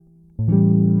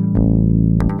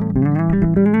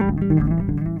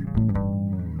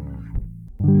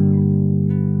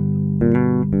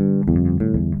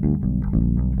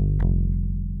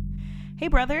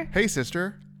brother. Hey,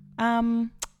 sister.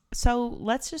 So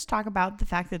let's just talk about the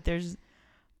fact that there's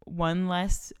one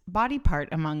less body part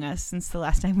among us since the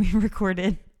last time we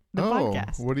recorded the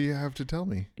podcast. What do you have to tell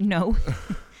me? No.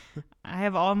 I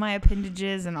have all my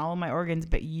appendages and all of my organs,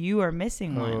 but you are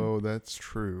missing one. Oh, that's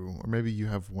true. Or maybe you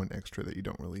have one extra that you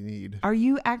don't really need. Are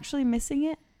you actually missing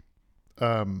it?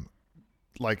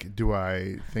 Like, do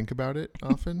I think about it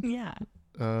often? Yeah.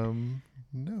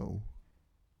 No.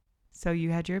 So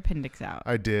you had your appendix out.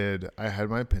 I did. I had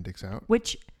my appendix out.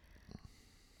 Which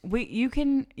you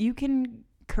can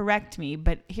correct me,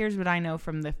 but here's what I know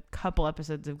from the couple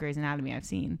episodes of Grey's Anatomy I've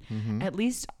seen. Mm-hmm. At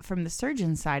least from the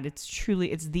surgeon's side, it's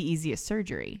the easiest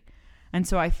surgery. And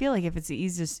so I feel like if it's the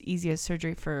easiest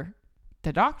surgery for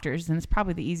the doctors, then it's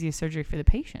probably the easiest surgery for the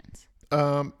patients.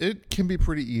 It can be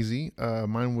pretty easy.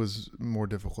 Mine was more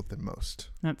difficult than most.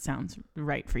 That sounds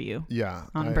right for you. Yeah.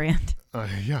 On brand.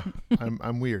 Yeah.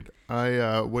 I'm weird.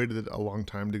 I waited a long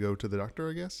time to go to the doctor,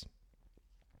 I guess.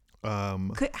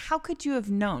 How could you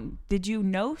have known? Did you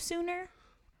know sooner?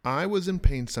 I was in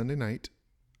pain Sunday night.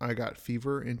 I got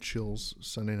fever and chills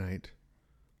Sunday night.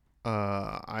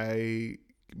 I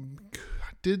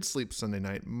did sleep Sunday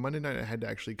night. Monday night I had to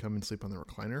actually come and sleep on the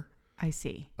recliner. I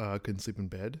see. Couldn't sleep in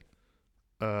bed.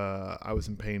 I was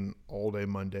in pain all day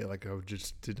Monday. Like I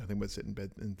just did nothing but sit in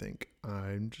bed and think,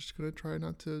 I'm just going to try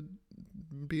not to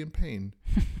be in pain.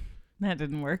 That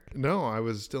didn't work. No, I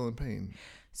was still in pain.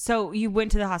 So you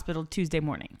went to the hospital Tuesday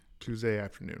morning. Tuesday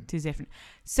afternoon.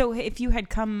 So if you had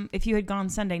gone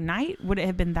Sunday night, would it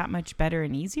have been that much better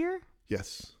and easier?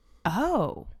 Yes.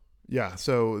 Oh. Yeah.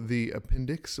 So the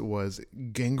appendix was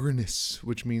gangrenous,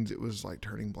 which means it was like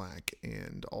turning black,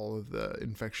 and all of the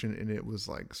infection in it was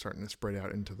like starting to spread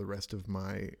out into the rest of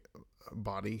my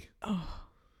body. Oh.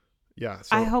 Yeah.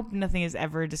 So I hope nothing is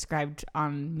ever described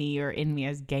on me or in me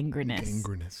as gangrenous.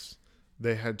 Gangrenous.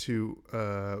 They had to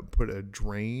put a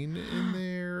drain in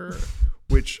there,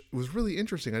 which was really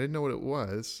interesting. I didn't know what it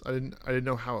was. I didn't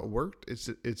know how it worked.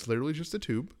 It's literally just a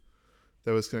tube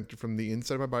that was connected from the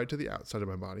inside of my body to the outside of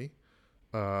my body,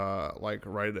 like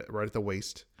right at the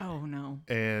waist. Oh no!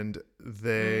 And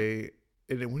it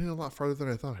went in a lot farther than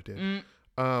I thought it did.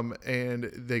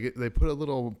 And they put a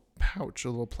little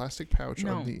plastic pouch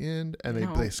on the end,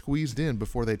 and they squeezed in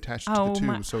before they attached it to the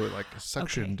tube, so it like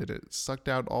suctioned it. It sucked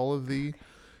out all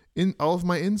of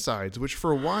my insides, which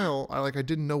for a while I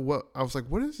didn't know what I was like.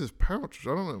 What is this pouch?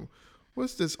 I don't know.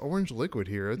 What's this orange liquid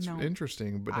here? It's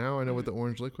interesting, but now I know what the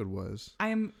orange liquid was. I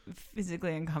am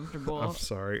physically uncomfortable. I'm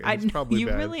sorry. It's probably you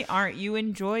bad. Really aren't. You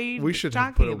enjoyed. We should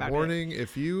have put a warning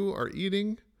if you are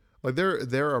eating. Like there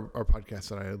are podcasts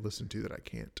that I listen to that I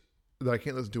can't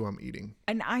listen to while I'm eating.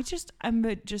 And I'm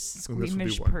a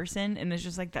squeamish person, and it's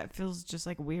just like that feels just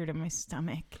like weird in my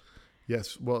stomach.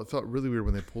 Yes, well, it felt really weird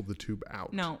when they pulled the tube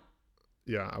out. No.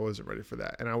 Yeah, I wasn't ready for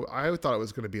that, and I thought it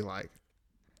was going to be like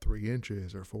 3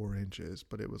 inches or 4 inches,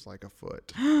 but it was like a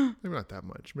foot. Maybe not that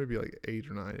much. Maybe like 8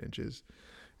 or 9 inches.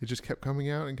 It just kept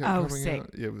coming out and kept coming out.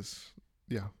 It was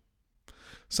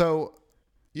So.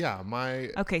 Yeah,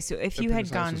 so if you had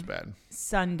gone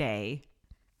Sunday,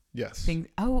 yes.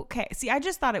 Okay. See, I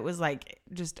just thought it was like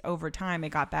just over time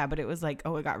it got bad, but it was like,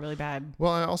 it got really bad.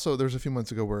 Well, there's a few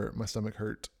months ago where my stomach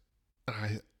hurt.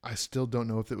 I still don't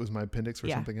know if it was my appendix or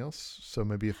something else. So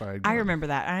maybe if I remember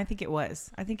that, and I think it was.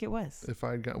 If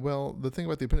I got the thing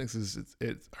about the appendix is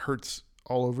it hurts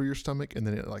all over your stomach, and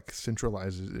then it like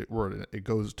centralizes it, where it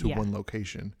goes to one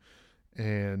location,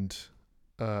 and.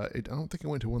 I don't think it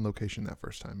went to one location that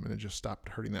first time, and it just stopped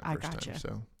hurting that first time.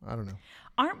 So I don't know.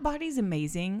 Aren't bodies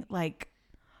amazing? Like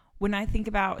when I think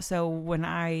about,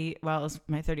 it was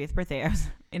my 30th birthday. I was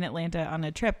in Atlanta on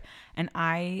a trip, and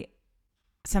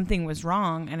something was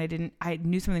wrong, and I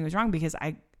knew something was wrong because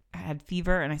I had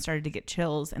fever and I started to get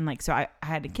chills, and so I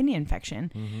had a kidney infection,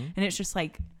 and it's just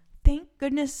like, thank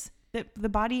goodness that the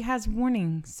body has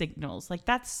warning signals. Like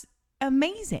that's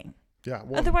amazing. Yeah.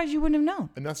 Well, otherwise, you wouldn't have known.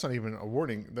 And that's not even a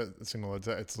warning signal.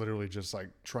 It's literally just like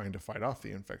trying to fight off the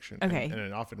infection. Okay. And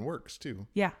it often works too.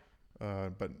 Yeah.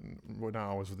 But not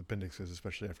always with appendixes,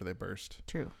 especially after they burst.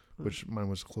 True. Which mine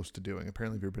was close to doing.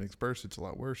 Apparently, if your appendix bursts, it's a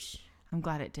lot worse. I'm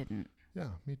glad it didn't. Yeah,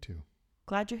 me too.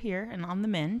 Glad you're here and on the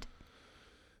mend.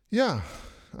 Yeah,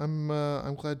 I'm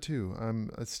glad too.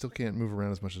 I still can't move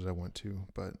around as much as I want to,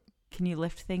 but. Can you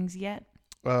lift things yet?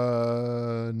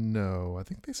 No. I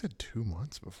think they said 2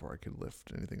 months before I could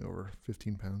lift anything over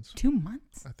 15 pounds. 2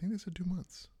 months? I think they said 2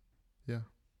 months. Yeah.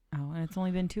 Oh, and it's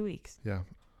only been 2 weeks. Yeah.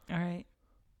 All right.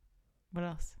 What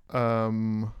else? I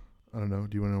don't know.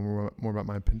 Do you want to know more about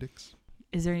my appendix?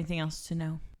 Is there anything else to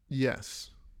know?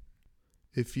 Yes.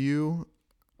 If you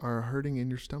are hurting in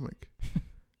your stomach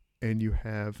and you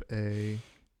have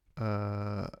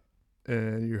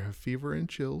fever and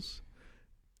chills,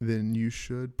 then you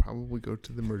should probably go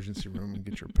to the emergency room and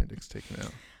get your appendix taken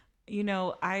out. You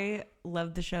know, I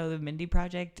love the show The Mindy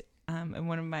Project. And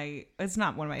it's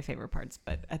not one of my favorite parts,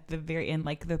 but at the very end,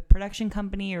 like the production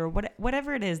company or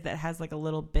whatever it is that has like a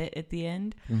little bit at the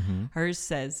end, hers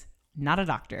says, "Not a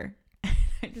doctor."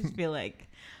 I just feel like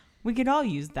we could all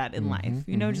use that in life,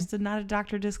 you know, just a not a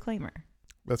doctor disclaimer.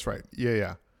 That's right.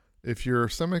 Yeah. If your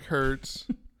stomach hurts,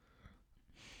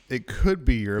 it could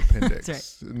be your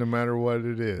appendix, no matter what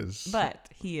it is. But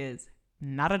he is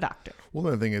not a doctor. Well,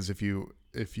 the thing is, if you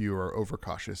are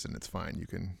overcautious and it's fine,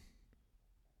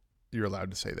 you're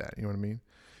allowed to say that. You know what I mean?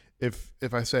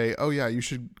 If I say, "Oh yeah, you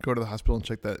should go to the hospital and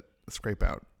check that scrape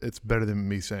out," it's better than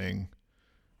me saying,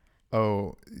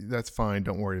 "Oh, that's fine,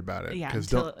 don't worry about it." Yeah,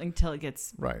 until it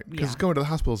gets right. Because going to the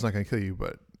hospital is not going to kill you,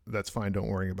 but that's fine, don't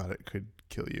worry about it. It could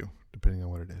kill you depending on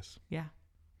what it is. Yeah.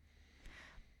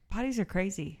 Bodies are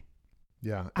crazy.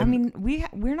 Yeah. I mean,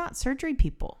 we're not surgery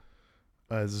people.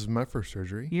 This is my first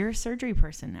surgery. You're a surgery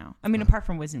person now. I mean, apart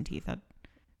from wisdom teeth, that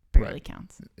barely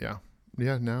counts. Yeah.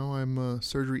 Yeah, now I'm a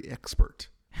surgery expert.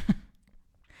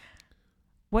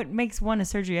 What makes one a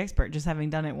surgery expert? Just having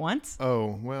done it once?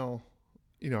 Oh, well,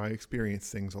 you know, I experience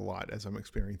things a lot as I'm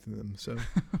experiencing them. So,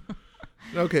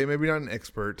 okay, maybe not an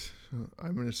expert.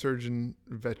 I'm a surgeon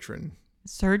veteran.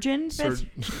 Surgeon?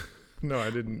 No,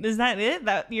 I didn't. Is that it?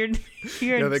 That you're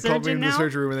yeah, they called me in now? the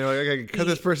surgery room and they're like, "Okay, cut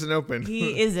this person open."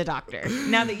 He is a doctor.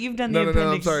 Now that you've done the appendix.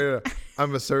 No, I'm sorry.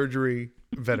 I'm a surgery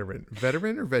veteran.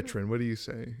 Veteran or veteran? What do you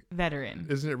say? Veteran.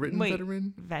 Isn't it written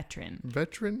veteran? Veteran.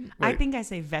 Veteran? Wait. I think I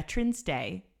say Veterans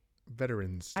Day.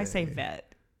 Veterans Day. I say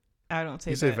vet. I don't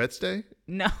say You say Vets Day?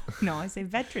 No, I say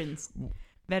Veterans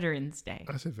Day.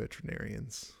 I say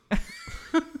veterinarians.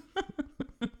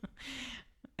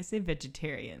 I say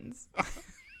vegetarians.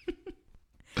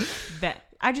 Vet.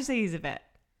 I just say he's a vet.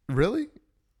 Really?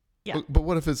 Yeah. But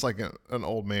what if it's like an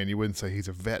old man? You wouldn't say he's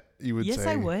a vet. You would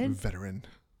say I would. Veteran.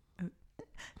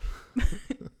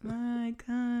 My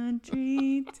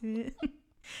country.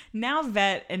 Now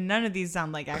vet, and none of these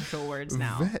sound like actual words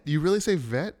now. Vet? You really say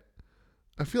vet?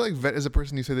 I feel like vet is a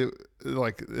person you say that,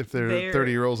 like, if they're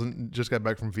 30-year-olds and just got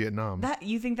back from Vietnam.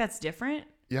 You think that's different?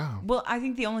 Yeah. Well, I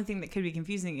think the only thing that could be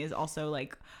confusing is also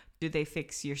like, do they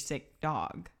fix your sick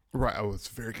dog? Right. Oh, it's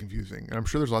very confusing. And I'm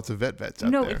sure there's lots of vets out there.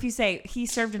 No, if you say he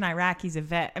served in Iraq, he's a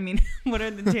vet. I mean, what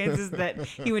are the chances that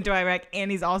he went to Iraq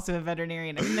and he's also a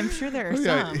veterinarian? I mean, I'm sure there are some.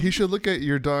 Yeah, he should look at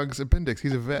your dog's appendix.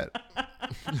 He's a vet.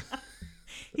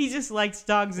 He just likes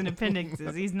dogs and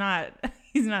appendixes. He's not a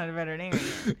veterinarian.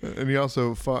 And he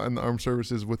also fought in the armed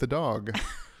services with a dog.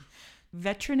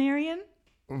 Veterinarian?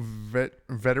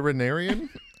 Veterinarian?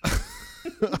 I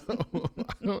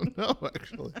don't know,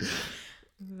 actually.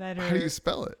 How do you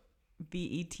spell it?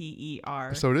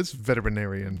 Veter. So it is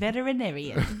veterinarian.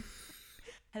 Veterinarian.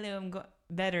 Hello,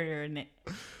 veterinarian.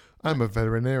 I'm a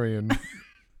veterinarian.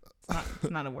 It's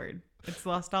not a word. It's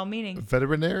lost all meaning.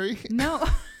 Veterinary? No.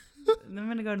 I'm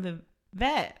going to go to the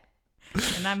vet.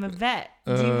 And I'm a vet.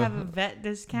 Do you have a vet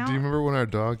discount? Do you remember when our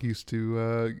dog used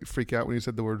to freak out when you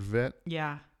said the word vet?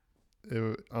 Yeah.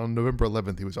 On November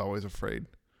 11th, he was always afraid.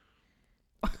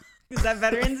 Is that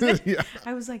Veterans Day? Yeah.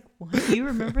 I was like, what? Do you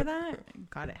remember that?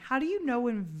 Got it. How do you know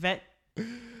when Vet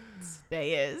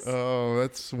Day is? Oh,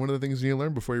 that's one of the things you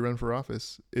learn before you run for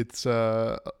office. It's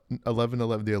 11/11.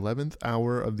 The 11th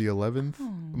hour of the 11th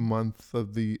month of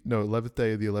 11th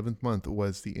day of the 11th month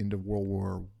was the end of World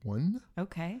War I.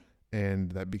 Okay.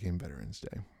 And that became Veterans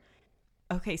Day.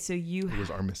 Okay, so it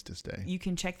was Armistice Day. You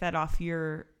can check that off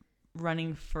your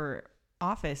running for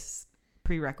office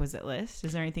prerequisite list.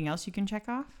 Is there anything else you can check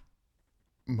off?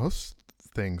 Most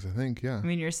things, I think, yeah. I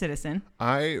mean, you're a citizen.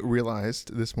 I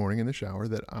realized this morning in the shower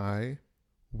that I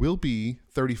will be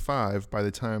 35 by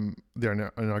the time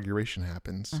the inauguration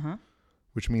happens,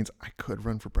 which means I could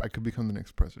I could become the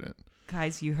next president.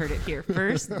 Guys, you heard it here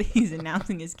first. He's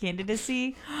announcing his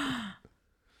candidacy.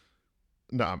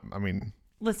 No, I mean...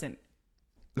 Listen.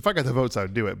 If I got the votes,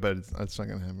 I'd do it, but it's not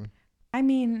going to happen. I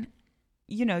mean,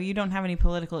 you don't have any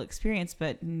political experience,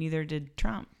 but neither did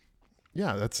Trump.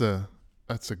 Yeah, that's a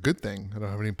good thing. I don't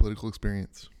have any political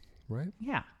experience, right?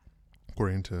 Yeah.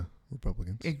 According to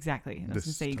Republicans. Exactly. I was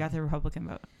going to say, you got the Republican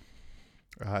vote.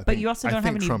 But you also don't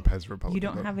have any... Trump has Republican You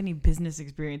don't have any business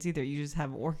experience either. You just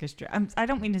have orchestra. I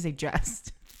don't mean to say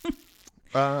just.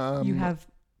 You have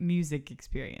music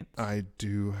experience. I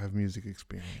do have music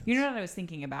experience. You know what I was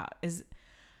thinking about is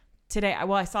today,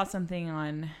 I saw something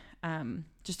on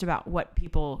just about what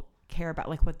people care about,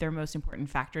 like what their most important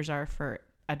factors are for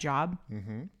a job.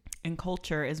 Mm-hmm. And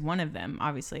culture is one of them,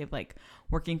 obviously, of like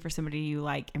working for somebody you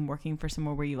like and working for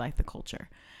somewhere where you like the culture.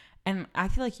 And I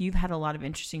feel like you've had a lot of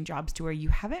interesting jobs to where you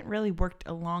haven't really worked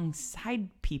alongside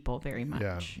people very much.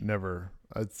 Yeah, never.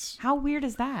 How weird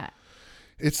is that?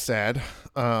 It's sad.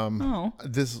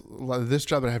 This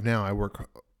job that I have now, I work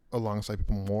alongside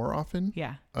people more often.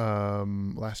 Yeah.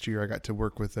 Last year I got to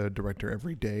work with a director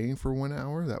every day for 1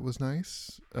 hour. That was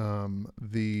nice.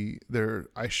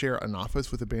 I share an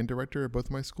office with a band director at both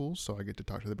of my schools, so I get to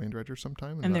talk to the band director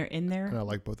sometime. And they're in there? And I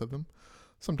like both of them.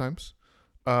 Sometimes.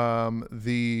 One of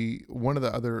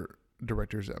the other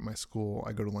directors at my school,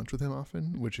 I go to lunch with him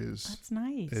often, which is that's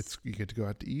nice. You get to go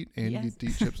out to eat, and you get to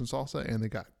eat chips and salsa, and they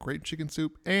got great chicken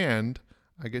soup, and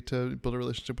I get to build a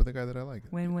relationship with a guy that I like.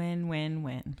 Win, win, win,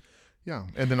 win. Yeah.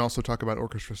 And then also talk about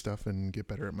orchestra stuff and get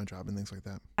better at my job and things like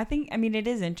that. I mean, it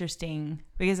is interesting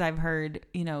because I've heard,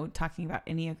 talking about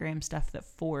Enneagram stuff, that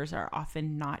 4s are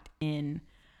often not in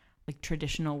like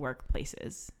traditional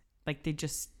workplaces. Like they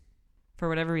just, for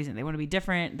whatever reason, they want to be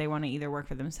different. They want to either work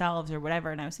for themselves or whatever.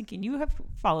 And I was thinking you have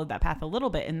followed that path a little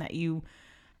bit in that you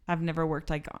have never worked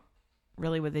like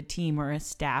really with a team or a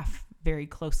staff very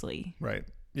closely. Right.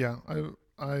 Yeah.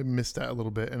 I missed that a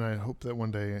little bit, and I hope that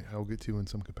one day I'll get to in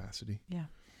some capacity. Yeah.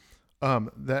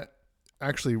 That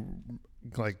actually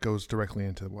like goes directly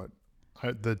into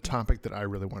the topic that I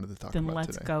really wanted to talk about today. Then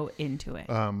let's go into it.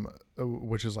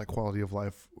 Which is like quality of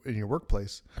life in your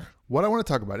workplace. What I want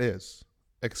to talk about is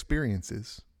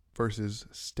experiences versus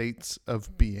states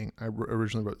of being. I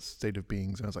originally wrote state of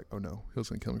beings, and I was like, oh no, he was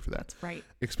going to kill me for that. That's right.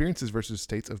 Experiences versus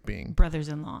states of being.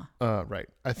 Brothers-in-law. Right.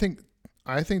 I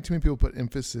think too many people put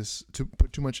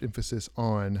too much emphasis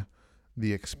on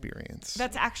the experience.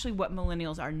 That's actually what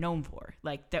millennials are known for,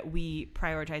 like that we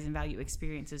prioritize and value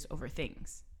experiences over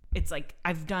things. It's like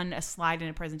I've done a slide in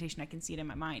a presentation, I can see it in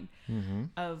my mind,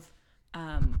 of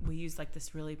we use like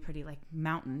this really pretty like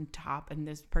mountain top and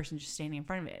this person just standing in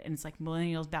front of it, and it's like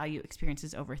millennials value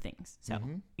experiences over things. So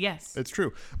yes, it's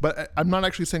true, but I'm not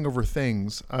actually saying over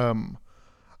things.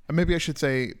 Maybe I should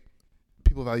say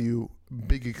people value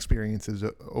big experiences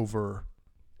over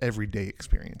everyday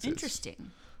experiences.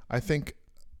 Interesting. I think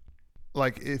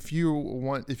like if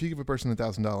you give a person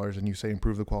 $1,000 and you say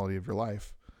improve the quality of your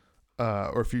life,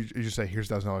 or if you just say here's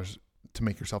 $1,000 to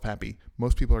make yourself happy,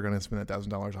 most people are going to spend that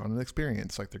 $1,000 on an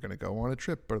experience. Like they're going to go on a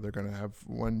trip, or they're going to have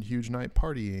one huge night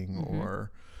partying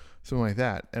or something like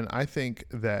that. And I think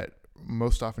that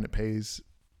most often it pays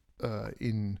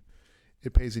in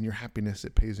your happiness,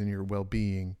 it pays in your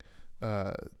well-being,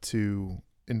 to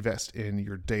invest in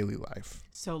your daily life.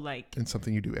 So like in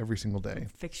something you do every single day.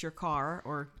 Fix your car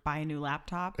or buy a new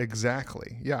laptop.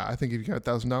 Exactly. Yeah. I think if you got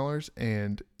 $1,000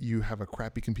 and you have a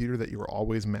crappy computer that you're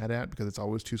always mad at because it's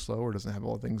always too slow or doesn't have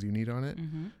all the things you need on it,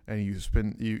 and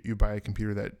you buy a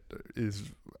computer that is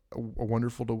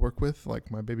wonderful to work with,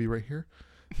 like my baby right here,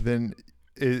 then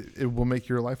it will make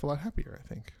your life a lot happier, I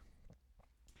think.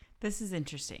 This is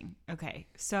interesting. Okay.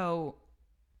 So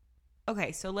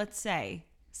let's say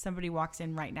somebody walks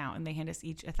in right now and they hand us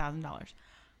each $1,000.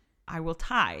 I will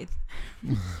tithe.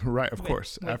 Right, of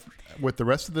course. With the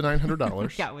rest of the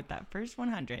 $900. Yeah, with that first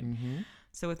 100.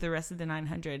 So with the rest of the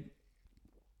 900,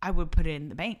 I would put it in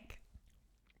the bank.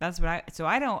 That's what I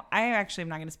actually am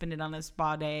not going to spend it on a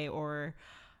spa day or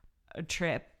a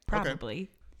trip, probably.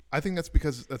 Okay. I think that's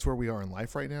because that's where we are in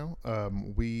life right now.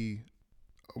 We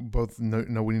both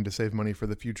know we need to save money for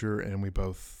the future, and we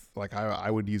both like I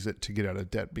would use it to get out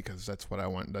of debt because that's what I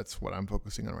want. That's what I'm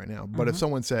focusing on right now. But if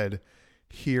someone said,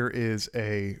 here is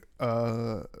a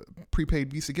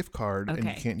prepaid Visa gift card, and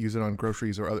you can't use it on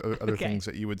groceries or other things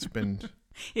that you would spend.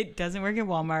 It doesn't work at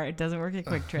Walmart. It doesn't work at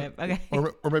Quick Trip. Okay.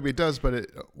 Or maybe it does, but at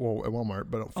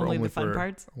Walmart, but only the fun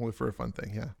parts. Only for a fun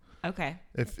thing. Yeah. Okay.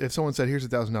 If someone said, here's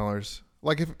 $1,000,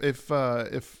 like if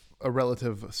a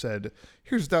relative said,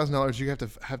 here's $1,000, you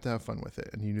have to have fun with it,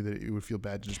 and you knew that you would feel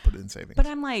bad to just put it in savings. But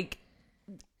I'm like,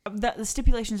 the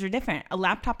stipulations are different. A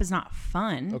laptop is not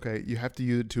fun. Okay, you have to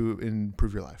use it to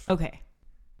improve your life. Okay.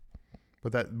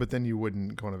 But then you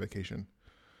wouldn't go on a vacation.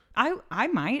 I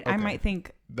might. Okay. I might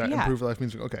think that improve life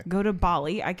means okay. Go to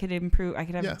Bali. I could have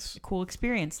a cool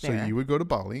experience there. So you would go to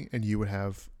Bali and you would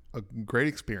have a great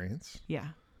experience. Yeah.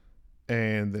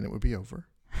 And then it would be over.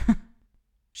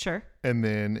 Sure. And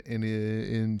then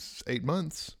in 8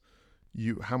 months,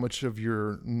 how much of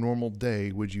your normal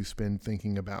day would you spend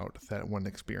thinking about that one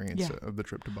experience of the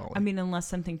trip to Bali? I mean, unless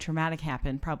something traumatic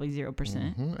happened, probably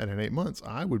 0%. And in 8 months,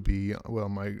 I would be,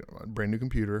 my brand new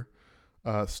computer,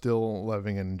 still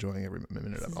loving and enjoying every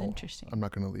minute of it. Interesting. I'm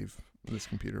not going to leave this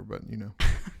computer, but you know.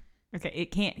 Okay,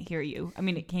 it can't hear you. I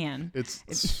mean, it can.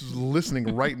 It's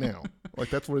listening right now. Like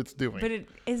that's what it's doing. But it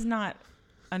is not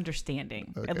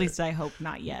understanding. Okay. At least I hope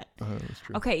not yet. That's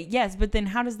true. Okay, yes, but then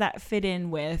how does that fit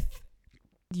in with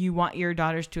you want your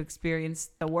daughters to experience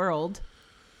the world?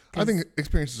 I think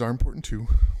experiences are important too.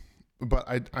 But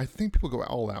I think people go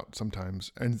all out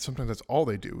sometimes, and sometimes that's all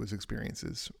they do is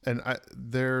experiences. And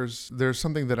there's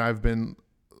something that I've been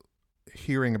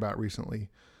hearing about recently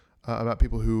about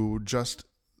people who just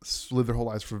live their whole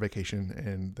lives for vacation,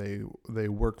 and they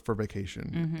work for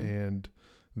vacation, and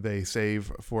they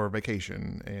save for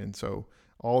vacation, and so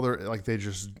all their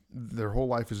whole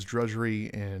life is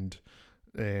drudgery and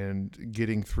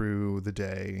getting through the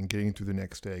day and getting through the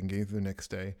next day and getting through the next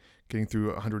day, getting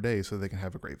through 100 days so they can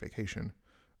have a great vacation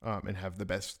and have the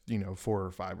best, 4 or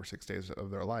 5 or 6 days of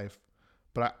their life.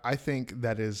 But I think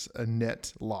that is a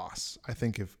net loss. I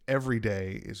think if every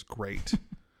day is great,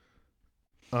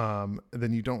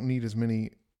 then you don't need as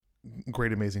many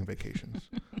great, amazing vacations.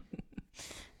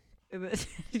 It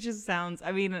just sounds,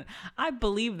 I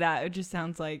believe that. It just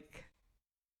sounds like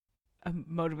a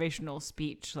motivational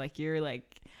speech, like you're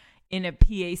like in a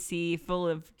PAC full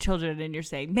of children and you're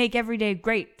saying make every day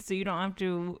great so you don't have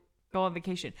to go on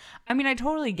vacation. I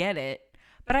totally get it,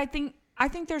 but I think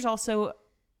there's also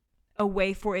a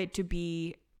way for it to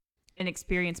be an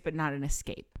experience but not an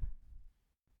escape,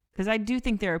 because I do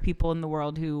think there are people in the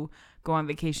world who go on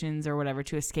vacations or whatever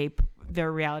to escape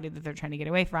their reality that they're trying to get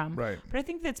away from. Right. But I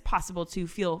think that's possible to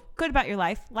feel good about your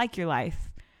life, like your life,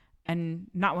 and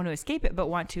not want to escape it, but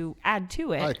want to add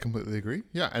to it. I completely agree.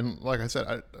 Yeah, and like I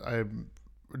said, I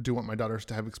do want my daughters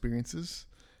to have experiences,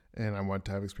 and I want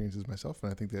to have experiences myself,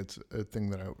 and I think that's a thing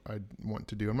that I want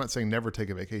to do. I'm not saying never take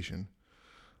a vacation,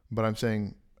 but I'm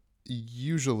saying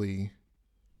usually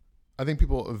I think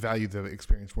people value the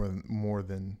experience more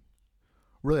than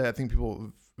really. I think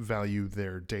people value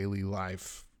their daily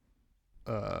life,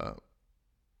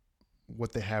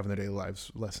 what they have in their daily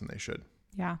lives, less than they should.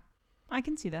 Yeah. I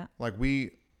can see that. Like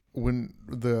when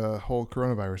the whole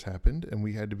coronavirus happened and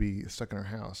we had to be stuck in our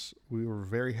house, we were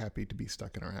very happy to be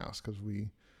stuck in our house because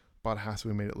we bought a house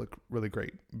and we made it look really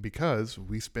great because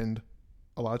we spend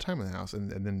a lot of time in the house.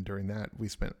 And then during that, we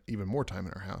spent even more time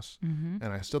in our house. Mm-hmm.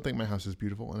 And I still think my house is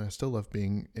beautiful and I still love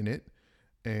being in it.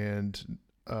 And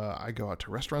I go out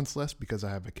to restaurants less because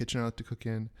I have a kitchen out to cook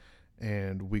in.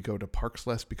 And we go to parks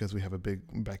less because we have a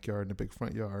big backyard and a big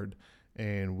front yard.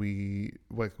 And we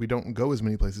don't go as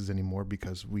many places anymore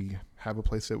because we have a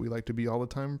place that we like to be all the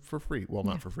time for free. Well,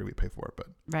 not for free, we pay for it, but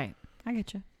right. I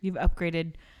get you. You've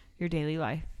upgraded your daily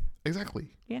life.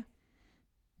 Exactly. Yeah.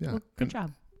 Yeah. Well, good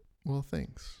job. Well,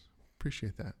 thanks.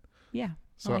 Appreciate that. Yeah.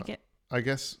 So I like it. I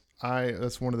guess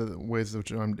that's one of the ways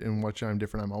in which I'm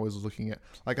different. I'm always looking at,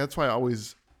 that's why I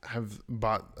always have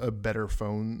bought a better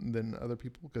phone than other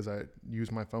people because I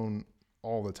use my phone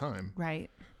all the time. Right.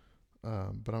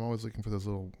 But I'm always looking for those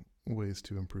little ways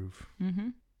to improve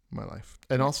my life.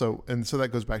 And also, and so that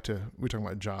goes back to, we're talking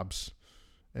about jobs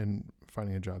and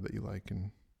finding a job that you like. And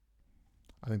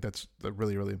I think that's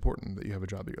really, really important that you have a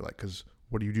job that you like, because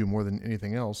what do you do more than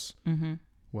anything else? Mm-hmm.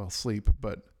 Well, sleep,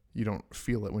 but you don't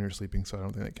feel it when you're sleeping. So I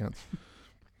don't think that counts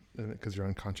because you're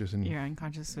unconscious. And you're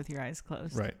unconscious with your eyes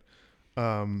closed. Right.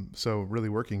 So really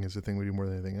working is the thing we do more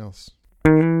than anything else.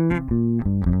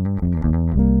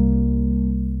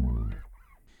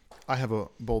 I have a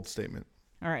bold statement.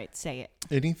 All right, say it.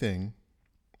 Anything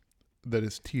that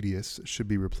is tedious should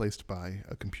be replaced by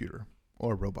a computer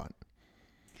or a robot,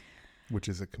 which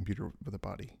is a computer with a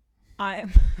body.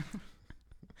 I'm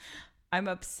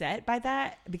upset by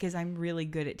that because I'm really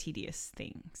good at tedious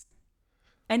things.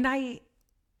 And I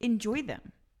enjoy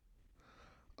them.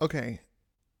 Okay.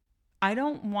 I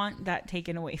don't want that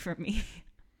taken away from me.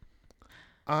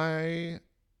 Okay.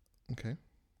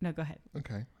 No, go ahead.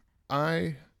 Okay.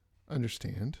 I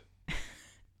understand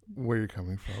where you're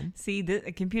coming from. See,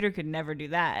 a computer could never do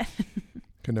that.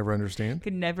 Could never understand?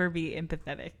 Could never be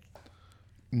empathetic.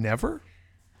 Never?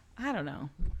 I don't know.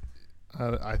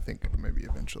 I think maybe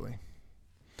eventually.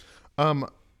 I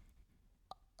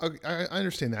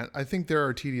understand that. I think there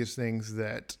are tedious things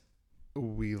that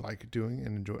we like doing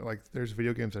and enjoy. Like there's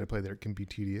video games that I play that can be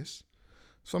tedious.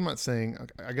 So I'm not saying,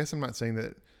 I guess I'm not saying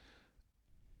that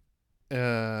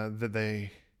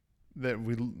that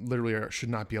we literally should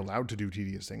not be allowed to do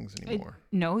tedious things anymore.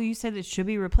 No, you said it should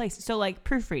be replaced. So like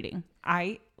proofreading.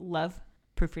 I love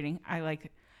proofreading. I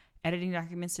like editing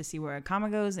documents to see where a comma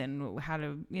goes and how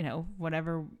to,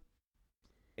 whatever,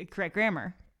 correct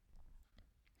grammar.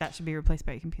 That should be replaced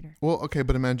by a computer. Well, okay,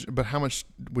 but how much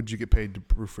would you get paid to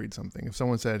proofread something? If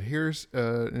someone said, here's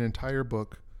an entire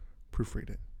book, proofread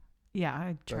it. Yeah,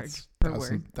 I charge per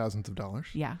word. Thousands of dollars.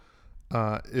 Yeah.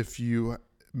 If you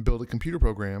build a computer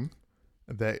program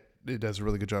that it does a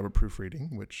really good job of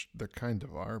proofreading, which they kind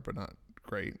of are, but not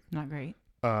great. Not great.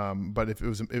 But if it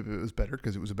was better,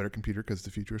 because it was a better computer, because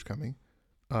the future is coming,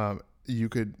 you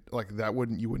could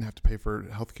you wouldn't have to pay for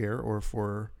healthcare or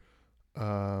for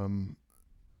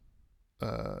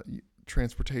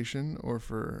transportation or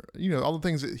for all the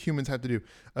things that humans have to do.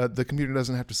 The computer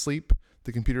doesn't have to sleep.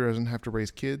 The computer doesn't have to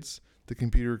raise kids. The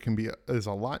computer is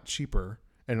a lot cheaper,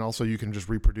 and also you can just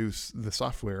reproduce the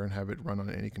software and have it run on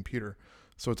any computer.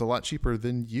 So it's a lot cheaper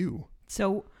than you.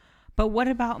 So, but what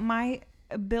about my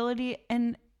ability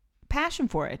and passion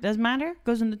for it? Doesn't matter.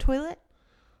 Goes in the toilet.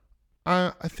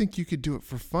 I think you could do it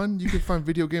for fun. You could find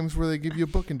video games where they give you a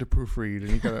book and to proofread,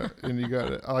 and you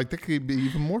gotta that could be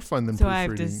even more fun than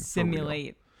proofreading. So I have to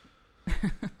simulate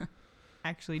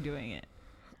actually doing it.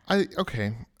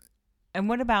 Okay. And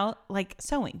what about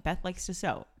sewing? Beth likes to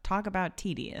sew. Talk about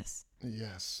tedious.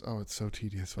 Yes. Oh, it's so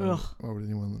tedious. Why would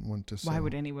anyone want to sew? Why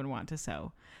would anyone want to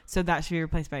sew? So that should be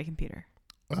replaced by a computer.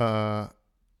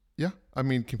 Yeah. I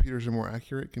mean, computers are more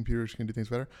accurate. Computers can do things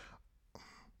better.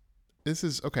 This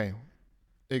is okay.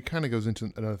 It kind of goes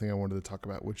into another thing I wanted to talk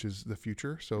about, which is the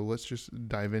future. So let's just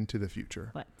dive into the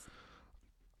future. Let's.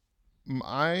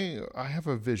 I have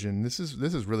a vision. This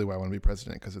is really why I want to be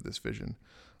president, because of this vision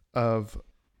of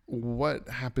what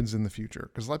happens in the future.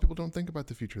 Because a lot of people don't think about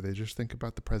the future; they just think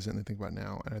about the present and they think about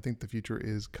now. And I think the future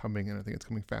is coming, and I think it's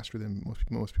coming faster than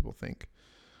most people think.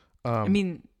 I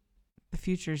mean, the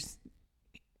future's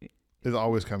is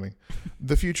always coming.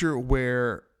 The future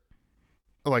where,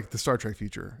 the Star Trek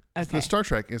future. Okay. The Star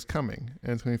Trek is coming,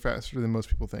 and it's coming faster than most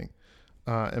people think.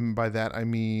 And by that I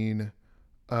mean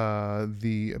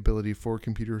the ability for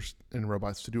computers and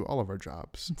robots to do all of our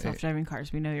jobs. And self-driving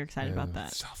cars. We know you're excited about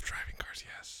that. Self-driving cars,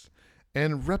 yes.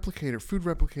 And food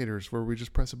replicators, where we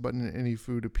just press a button and any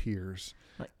food appears.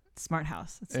 Smart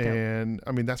house. And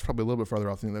I mean, that's probably a little bit farther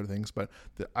off than the other things, but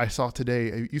I saw today.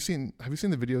 Have you seen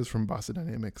the videos from Boston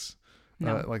Dynamics?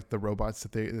 No. The robots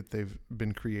that they've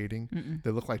been creating. Mm-mm.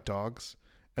 They look like dogs,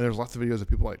 and there's lots of videos of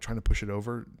people trying to push it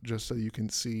over just so you can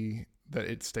see that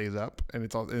it stays up. And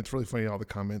it's really funny, all the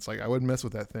comments. I wouldn't mess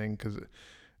with that thing because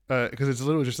it's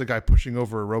literally just a guy pushing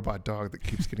over a robot dog that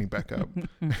keeps getting back up.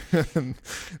 And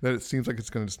that it seems like it's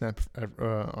going to snap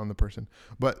on the person.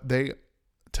 But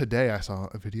today I saw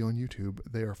a video on YouTube.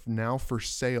 They are now for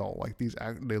sale.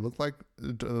 They look like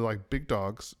big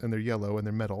dogs, and they're yellow and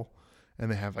they're metal. And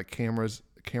they have camera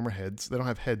heads. They don't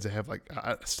have heads. They have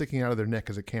sticking out of their neck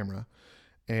as a camera,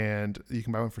 and you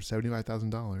can buy one for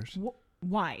 $75,000.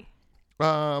 Why?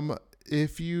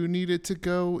 If you need it to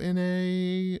go in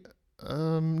a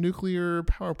nuclear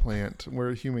power plant where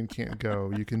a human can't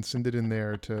go, you can send it in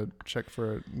there to check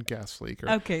for a gas leak.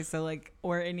 Okay, so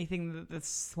or anything that the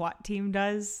SWAT team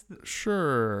does.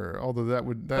 Sure, although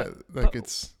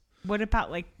it's. What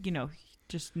about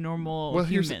just normal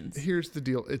humans? Here's the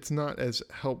deal. It's not as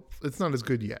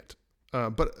good yet.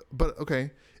 But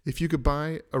okay, if you could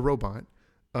buy a robot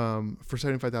for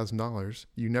 $75,000,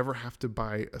 you never have to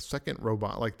buy a second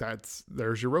robot.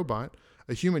 There's your robot.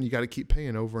 A human, you got to keep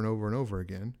paying over and over and over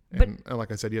again. And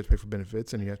like I said, you have to pay for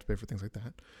benefits, and you have to pay for things like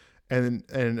that. And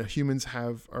humans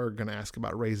are going to ask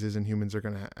about raises, and humans are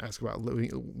going to ask about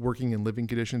working and living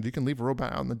conditions. You can leave a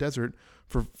robot out in the desert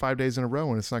for 5 days in a row,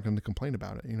 and it's not going to complain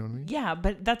about it. You know what I mean? Yeah,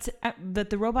 but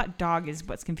the robot dog is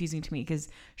what's confusing to me, because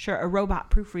sure, a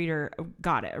robot proofreader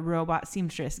got it, a robot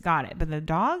seamstress got it, but the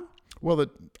dog? Well,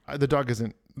 the dog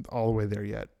isn't all the way there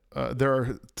yet. There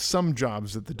are some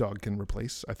jobs that the dog can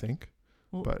replace, I think,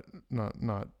 but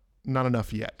not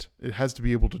enough yet. It has to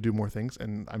be able to do more things,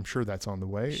 and I'm sure that's on the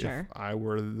way. Sure. If I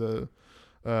were the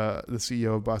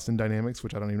CEO of Boston Dynamics,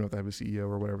 which I don't even know if they have a CEO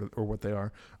or whatever or what they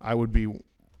are, I would be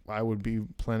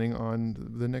planning on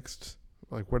the next.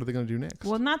 What are they going to do next?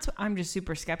 Well, I'm just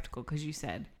super skeptical, because you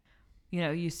said,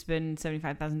 you spend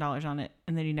 $75,000 on it,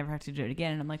 and then you never have to do it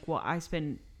again. And I'm like, well, I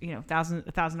spend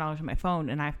 $1,000 on my phone,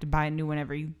 and I have to buy a new one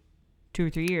every 2 or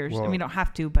 3 years. Well, I mean, don't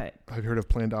have to, but have you heard of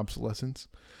planned obsolescence?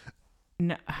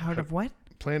 No, heard of what?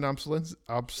 Planned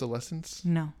obsolescence?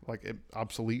 No.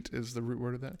 Obsolete is the root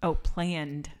word of that? Oh,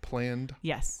 planned. Planned?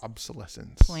 Yes.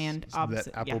 Obsolescence. Planned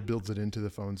obsolescence. That Apple builds it into the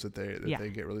phones that they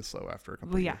get really slow after a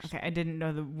couple of years. Okay. I didn't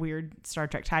know the weird Star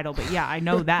Trek title, but yeah, I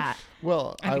know that.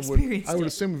 Well, I would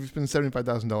assume if you spend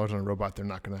 $75,000 on a robot, they're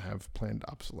not going to have planned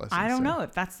obsolescence. I don't know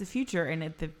if that's the future, and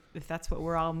if that's what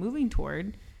we're all moving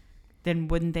toward, then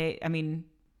wouldn't they? I mean,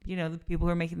 the people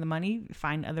who are making the money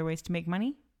find other ways to make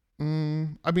money. I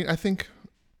mean, I think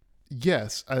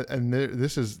yes, and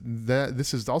this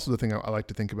is also the thing I like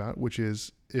to think about, which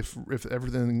is if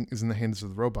everything is in the hands of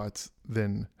the robots,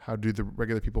 then how do the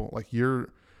regular people, you're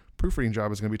proofreading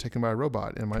job is going to be taken by a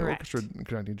robot, and my Correct. orchestra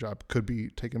conducting job could be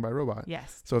taken by a robot.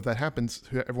 Yes. So if that happens,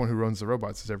 everyone who runs the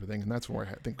robots is everything, and that's where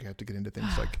I think we have to get into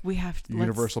things like we have to,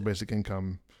 universal basic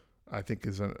income. I think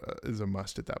is a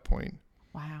must at that point.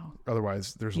 Wow.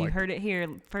 Otherwise, there's you heard it here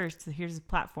first. Here's a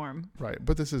platform. Right,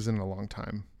 but this isn't a long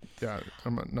time. Yeah,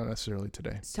 I'm not necessarily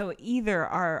today. So either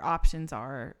our options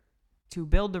are to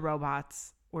build the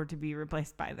robots or to be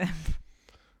replaced by them.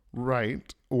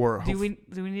 Right. Or do we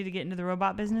need to get into the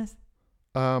robot business?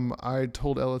 I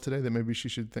told Ella today that maybe she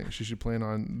should plan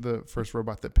on the first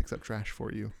robot that picks up trash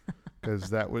for you, because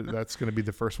that's going to be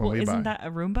the first one we buy. Isn't that a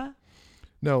Roomba?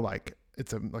 No, like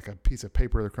it's like a piece of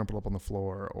paper that crumpled up on the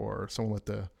floor, or someone let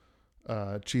the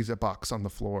Cheez-It box on the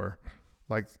floor,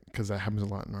 like, because that happens a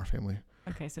lot in our family.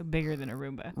 Okay, so bigger than a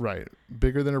Roomba. Right,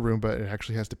 bigger than a Roomba. It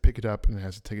actually has to pick it up and it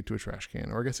has to take it to a trash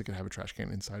can, or I guess it could have a trash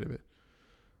can inside of it.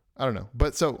 I don't know,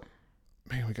 but so,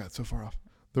 man, we got so far off.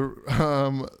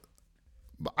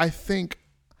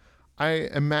 I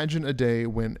imagine a day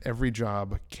when every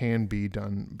job can be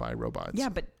done by robots. Yeah,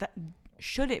 but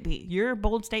should it be? Your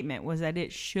bold statement was that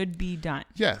it should be done.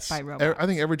 Yes, by robots. I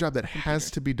think every job that has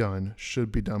to be done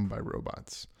should be done by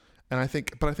robots. And I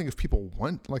think if people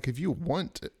want, like, if you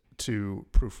want to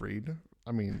proofread,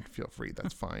 I mean, feel free.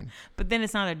 That's fine. But then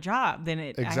it's not a job. Then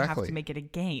exactly. I have to make it a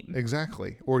game.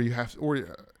 Exactly. Or you have,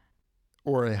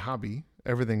 or a hobby.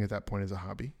 Everything at that point is a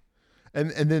hobby. And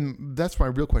then that's my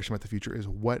real question about the future is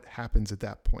what happens at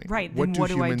that point? Right. Then what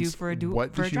do I do for a job?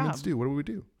 What do humans do? What do we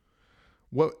do?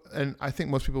 And I think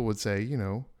most people would say,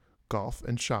 golf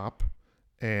and shop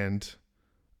and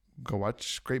go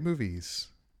watch great movies,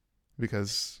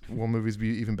 because will movies be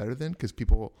even better then? Because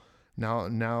people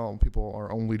now people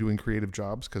are only doing creative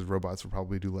jobs, because robots will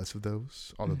probably do less of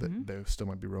those, although there still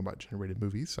might be robot generated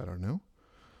movies. I don't know.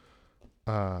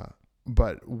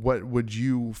 But what would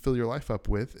you fill your life up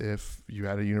with if you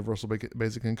had a universal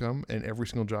basic income and every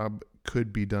single job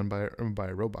could be done by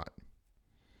a robot?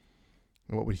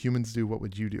 And what would humans do? What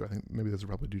would you do? I think maybe those are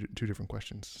probably two different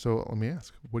questions. So let me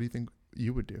ask, what do you think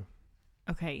you would do?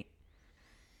 Okay.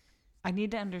 I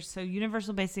need to understand. So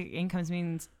universal basic income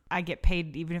means I get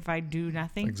paid even if I do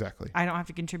nothing? Exactly. I don't have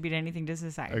to contribute anything to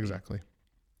society. Exactly.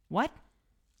 What?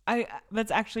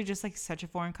 That's actually just like such a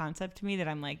foreign concept to me that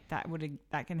I'm like,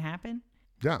 that can happen?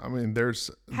 Yeah, I mean,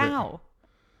 how?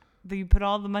 Do you put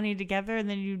all the money together and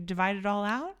then you divide it all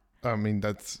out? I mean,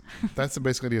 that's the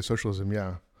basic idea of socialism,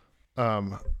 yeah.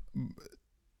 But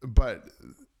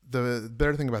the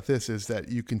better thing about this is that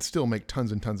you can still make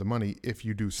tons and tons of money if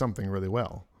you do something really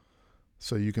well.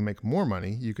 So you can make more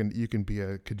money. You can be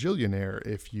a cajillionaire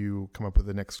if you come up with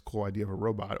the next cool idea of a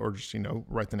robot, or just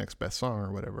write the next best song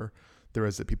or whatever there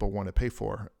is that people want to pay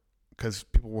for, because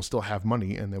people will still have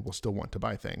money and they will still want to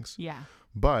buy things. Yeah.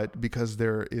 But because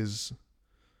there is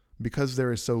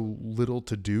so little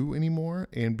to do anymore,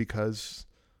 and because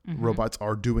robots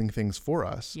are doing things for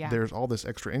us, there's all this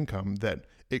extra income that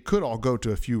it could all go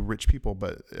to a few rich people.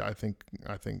 But I think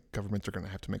governments are going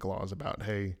to have to make laws about,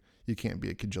 hey, you can't be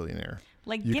a cajillionaire.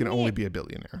 Like, you can only be a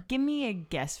billionaire. Give me a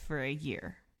guess for a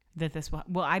year that this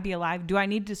will I be alive? Do I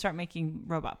need to start making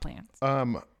robot plans?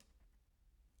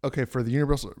 Okay, for the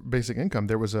universal basic income,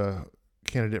 there was a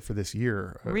candidate for this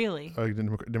year. Really? A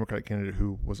Democratic candidate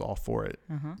who was all for it.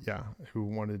 Yeah, who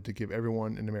wanted to give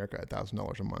everyone in America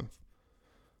 $1,000 a month.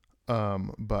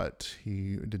 But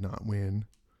he did not win.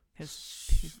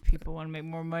 Because people want to make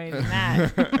more money than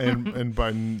that. and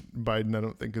Biden, I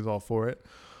don't think, is all for it.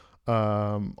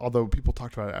 Although people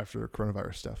talked about it after the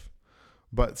coronavirus stuff.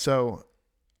 But so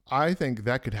I think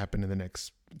that could happen in the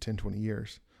next 10, 20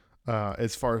 years.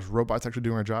 As far as robots actually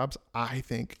doing our jobs, I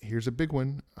think here's a big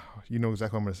one. You know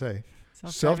exactly what I'm going to say.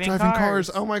 Self-driving cars.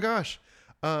 Oh my gosh.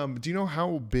 Do you know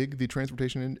how big the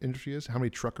transportation industry is? How many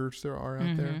truckers there are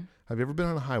out there? Have you ever been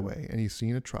on a highway and you've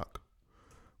seen a truck?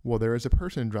 Well, there is a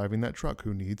person driving that truck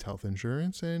who needs health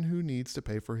insurance and who needs to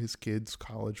pay for his kids'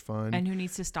 college fund. And who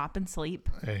needs to stop and sleep.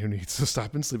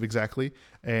 Exactly.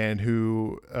 And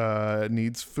who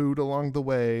needs food along the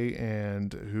way,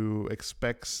 and who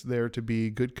expects there to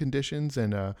be good conditions,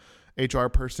 and a HR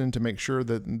person to make sure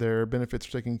that their benefits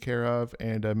are taken care of,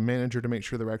 and a manager to make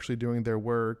sure they're actually doing their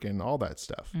work, and all that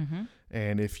stuff.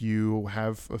 And if you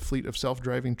have a fleet of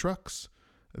self-driving trucks,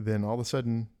 then all of a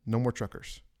sudden, no more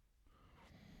truckers.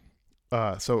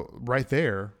 So right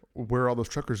there, where all those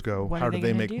truckers go, how do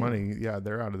they make money? Yeah,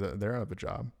 they're out of a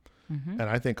job. And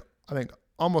I think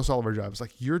almost all of our jobs,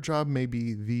 like your job, may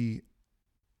be the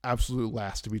absolute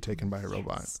last to be taken by a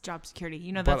robot. Job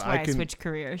security. That's why I switched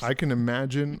careers. I can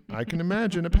imagine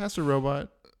a passer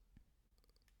robot.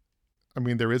 I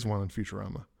mean, there is one in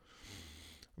Futurama,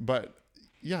 but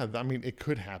Yeah, I mean, it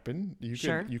could happen.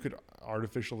 You could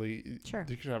artificially, sure.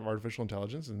 You could have artificial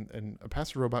intelligence, and a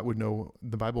pastor robot would know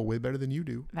the Bible way better than you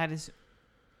do. That is,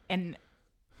 and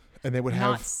they would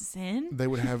not have sin. They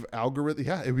would have algorithm.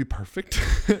 Yeah, it would be perfect.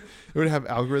 It would have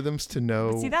algorithms to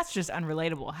know. But see, that's just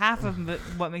unrelatable. Half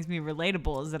of what makes me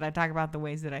relatable is that I talk about the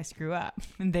ways that I screw up,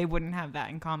 and they wouldn't have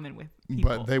that in common with people.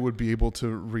 But they would be able to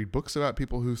read books about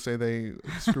people who say they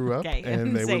screw up, okay,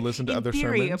 and they would listen to other sermons.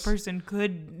 In theory, a person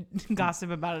could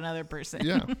gossip about another person.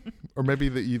 Yeah, or maybe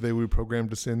they would program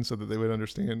to sin so that they would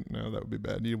understand. No, that would be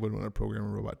bad. You wouldn't want to program a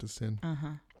robot to sin.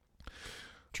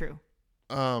 True.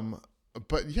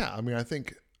 But yeah, I mean, I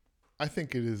think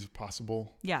it is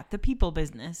possible. Yeah, the people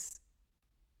business.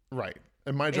 Right.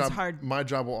 And my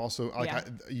job will also, like,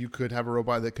 you could have a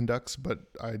robot that conducts, but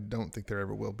I don't think there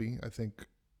ever will be. I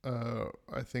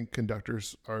think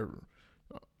conductors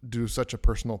do such a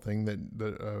personal thing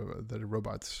that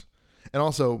robots, and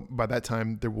also by that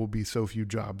time there will be so few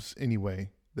jobs anyway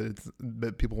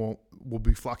that people will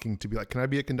be flocking to be like, can I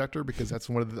be a conductor? Because that's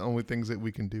one of the only things that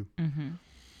we can do.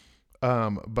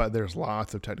 But there's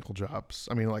lots of technical jobs.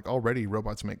 I mean, like, already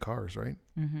robots make cars, right?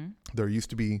 There used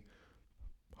to be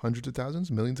hundreds of thousands,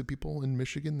 millions of people in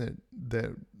Michigan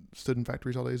that stood in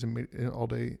factories all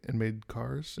day and made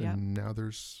cars, and now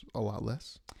there's a lot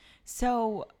less.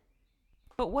 So,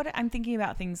 but what I'm thinking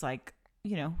about things like,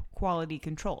 quality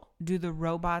control. Do the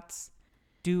robots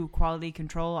do quality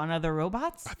control on other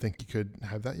robots? I think you could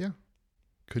have that, yeah.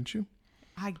 Couldn't you?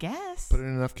 I guess. Put in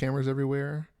enough cameras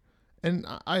everywhere. And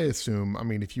I assume, I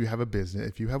mean, if you have a business,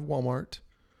 if you have Walmart,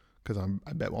 because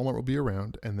I bet Walmart will be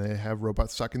around, and they have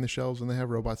robots stocking the shelves, and they have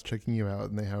robots checking you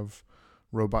out, and they have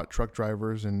robot truck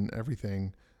drivers and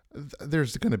everything,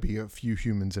 there's going to be a few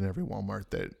humans in every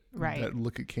Walmart that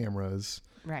look at cameras.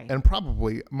 Right. And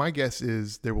probably, my guess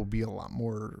is there will be a lot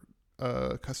more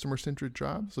customer-centric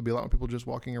jobs. There'll be a lot of people just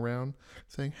walking around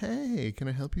saying, hey, can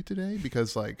I help you today?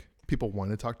 Because, like, people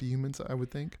want to talk to humans, I would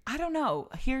think. I don't know.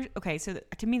 So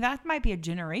to me, that might be a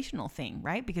generational thing,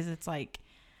 right? Because it's like,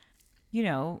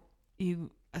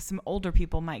 some older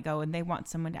people might go and they want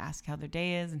someone to ask how their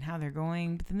day is and how they're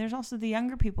going. But then there's also the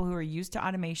younger people who are used to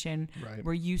automation. Right.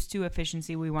 We're used to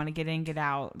efficiency. We want to get in, get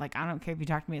out. Like, I don't care if you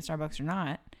talk to me at Starbucks or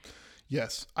not.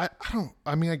 Yes. I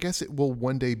guess it will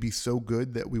one day be so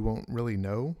good that we won't really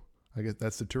know. I guess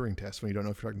that's the Turing test, when you don't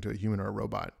know if you're talking to a human or a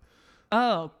robot.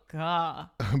 Oh, God.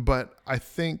 But I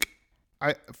think,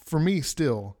 for me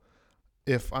still,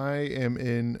 if I am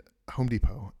in Home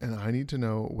Depot and I need to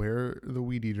know where the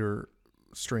weed eater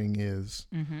string is,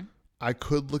 I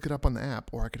could look it up on the app,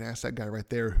 or I could ask that guy right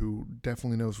there who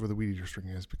definitely knows where the weed eater string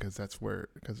is, because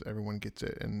everyone gets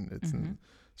it, and it's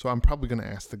so I'm probably going to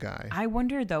ask the guy. I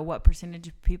wonder, though, what percentage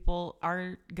of people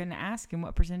are going to ask and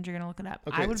what percentage are going to look it up.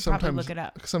 Okay, I would probably look it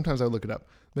up. Sometimes I look it up.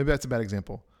 Maybe that's a bad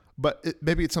example. But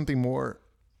maybe it's something more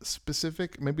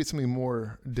specific. Maybe it's something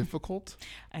more difficult.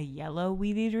 A yellow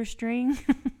weed eater string?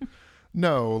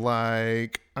 No,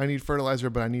 like, I need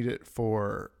fertilizer, but I need it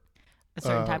for a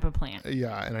certain type of plant.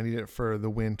 Yeah, and I need it for the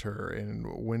winter. And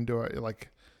when do I, like,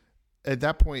 at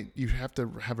that point, you have to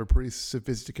have a pretty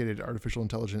sophisticated artificial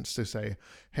intelligence to say,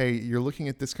 hey, you're looking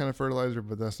at this kind of fertilizer,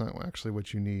 but that's not actually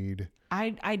what you need.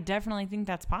 I definitely think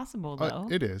that's possible, though.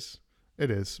 It is.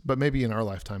 But maybe in our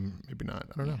lifetime, maybe not.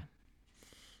 I don't know.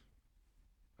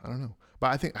 I don't know.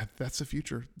 But I think that's the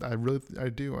future. I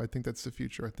do. I think that's the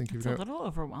future. I think it's a little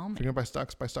overwhelming. If you're going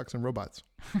to buy stocks and robots.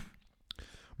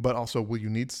 But also, will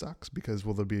you need stocks? Because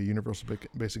will there be a universal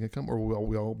basic income, or will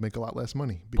we all make a lot less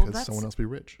money because someone else be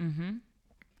rich? Mm-hmm.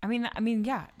 I mean,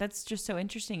 yeah, that's just so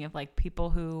interesting. Of like people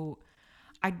who,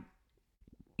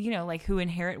 who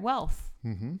inherit wealth,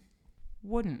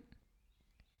 wouldn't.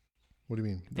 What do you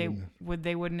mean?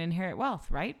 They wouldn't inherit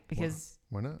wealth, right? Because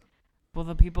why not? Well,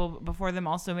 the people before them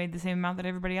also made the same amount that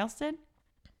everybody else did?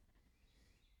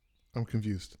 I'm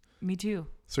confused. Me too.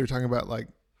 So you're talking about, like,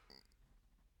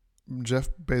 Jeff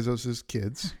Bezos's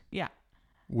kids? Yeah.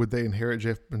 Would they inherit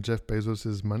Jeff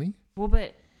Bezos's money? Well,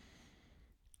 but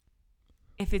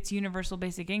if it's universal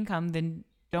basic income, then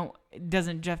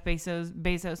doesn't Jeff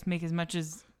Bezos make as much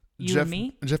as you and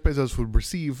me? Jeff Bezos would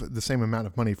receive the same amount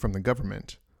of money from the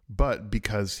government, but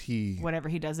because whatever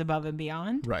he does above and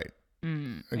beyond? Right.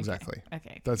 Exactly.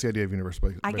 Okay. That's the idea of universal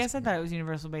basic. I guess I thought it was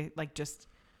universal basic, like, just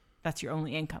that's your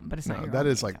only income, but it's not your that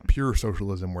only is income. Like pure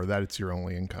socialism, where it's your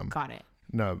only income. Got it.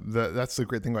 No, that's the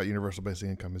great thing about universal basic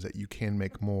income, is that you can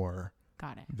make more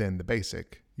than the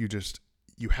basic.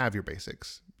 You have your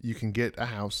basics. You can get a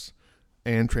house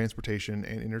and transportation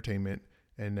and entertainment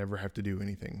and never have to do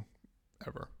anything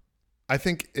ever. I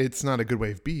think it's not a good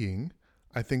way of being.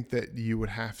 I think that you would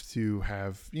have to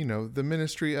have, the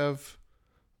Ministry of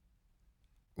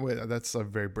Wait, that's a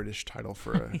very British title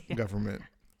for a Yeah. government.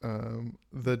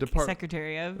 The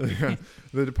Secretary of.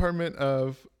 the Department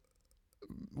of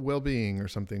Well-being or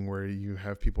something, where you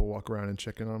have people walk around and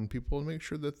check in on people and make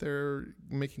sure that they're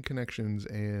making connections,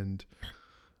 and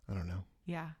I don't know.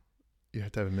 Yeah. You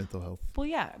have to have a mental health. Well,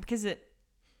 yeah, because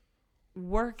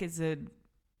work is a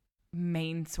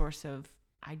main source of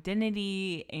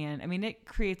identity, and I mean, it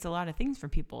creates a lot of things for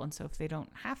people, and so if they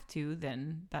don't have to,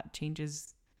 then that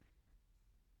changes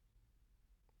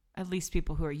at least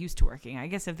people who are used to working. I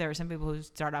guess if there are some people who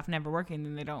start off never working,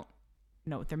 then they don't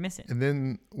know what they're missing. And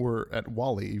then we're at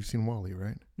WALL-E. You've seen WALL-E,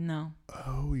 right? No.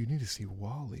 Oh, you need to see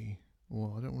WALL-E.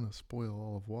 Well, I don't want to spoil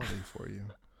all of WALL-E for you.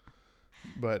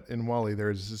 But in WALL-E,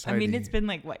 there's a society. I mean, it's been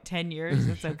like, 10 years?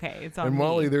 It's okay. It's on In me.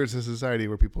 WALL-E, there's a society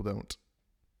where people don't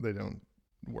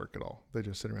work at all. They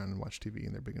just sit around and watch TV,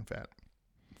 and they're big and fat.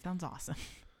 Sounds awesome.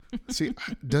 See,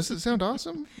 does it sound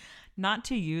awesome? Not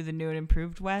to you, the new and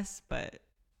improved Wes, but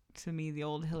to me, the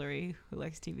old Hillary who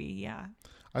likes TV. Yeah.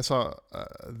 I saw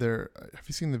there. Have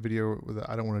you seen the video with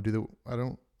the, I don't want to do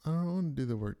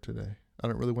the work today. I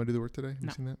don't really want to do the work today. Have you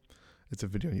seen that? It's a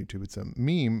video on YouTube. It's a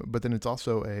meme, but then it's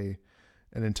also an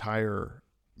entire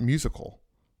musical.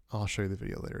 I'll show you the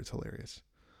video later. It's hilarious.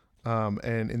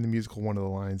 And in the musical, one of the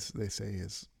lines they say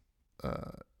is,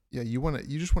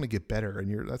 you just want to get better,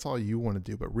 and that's all you want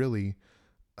to do. But really,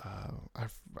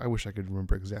 I wish I could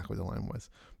remember exactly what the line was,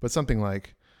 but something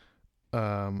like,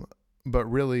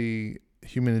 but really,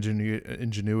 human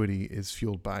ingenuity is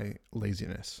fueled by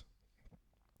laziness.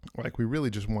 Like we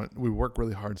work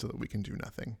really hard so that we can do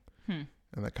nothing. And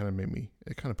that kind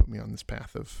of put me on this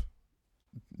path of,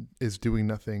 is doing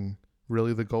nothing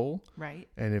really the goal? Right.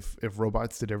 And if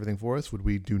robots did everything for us, would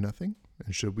we do nothing?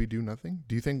 And should we do nothing?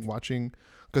 Do you think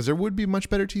because there would be much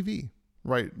better TV,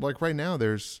 right? Like right now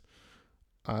there's,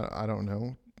 I don't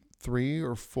know, 3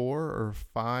 or 4 or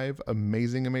 5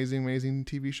 amazing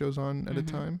TV shows on at a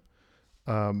time.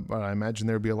 But I imagine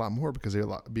there'd be a lot more because there'd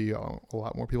be a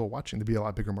lot more people watching. There'd be a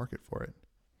lot bigger market for it.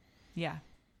 Yeah.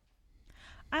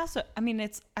 I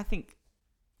think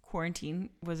quarantine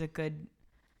was a good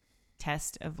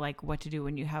test of like what to do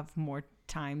when you have more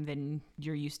time than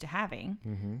you're used to having.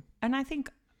 Mm-hmm. And I think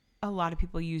a lot of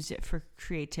people used it for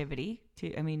creativity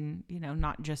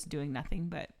not just doing nothing,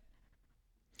 but.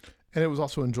 And it was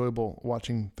also enjoyable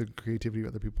watching the creativity of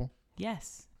other people.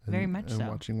 Yes. Very much so. And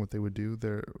watching what they would do.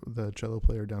 The cello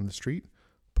player down the street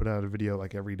put out a video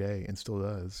like every day and still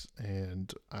does.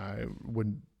 And I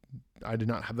did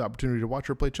not have the opportunity to watch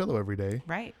her play cello every day.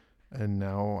 Right. And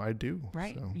now I do.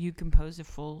 Right. So. You composed a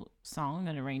full song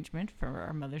and arrangement for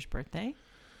our mother's birthday.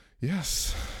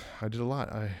 Yes. I did a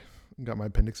lot. I got my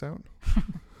appendix out.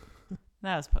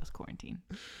 That was post-quarantine.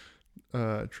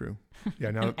 True.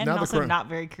 Yeah. Now, and also not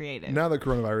very creative. Now the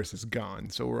coronavirus is gone,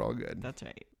 so we're all good. That's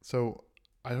right. So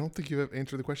I don't think you have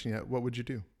answered the question yet. What would you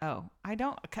do? Oh, I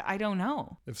don't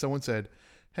know. If someone said,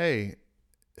 "Hey,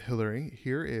 Hillary,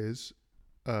 here is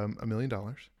 $1 million,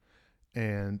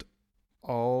 and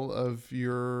all of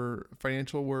your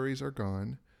financial worries are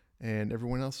gone, and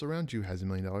everyone else around you has $1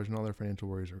 million, and all their financial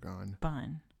worries are gone."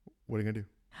 Fun. What are you gonna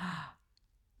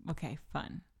do? Okay,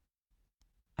 fun.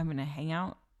 I'm gonna hang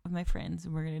out with my friends,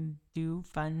 and we're gonna do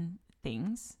fun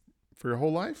things. For your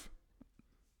whole life?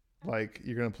 Like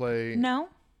you're gonna play? No.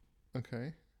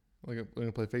 Okay. Like you're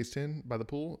gonna play Phase 10 by the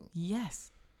pool?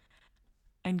 Yes.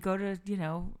 And go to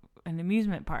an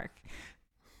amusement park.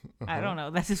 Uh-huh. I don't know.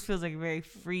 That just feels like a very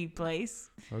free place.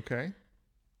 Okay.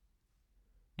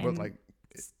 And but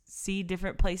see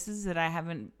different places that I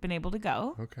haven't been able to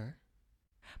go. Okay.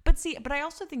 But I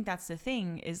also think that's the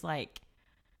thing is like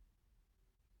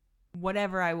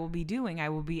whatever I will be doing, I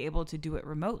will be able to do it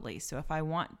remotely. So if I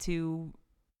want to,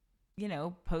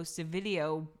 post a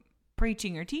video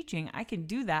preaching or teaching, I can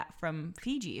do that from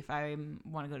Fiji if I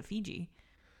want to go to Fiji.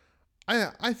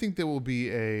 I think there will be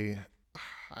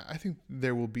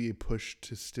a push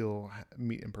to still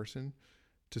meet in person,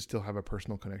 to still have a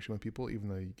personal connection with people, even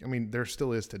though, there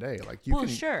still is today. Like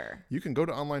you can go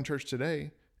to online church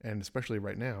today, and especially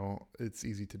right now, it's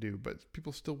easy to do, but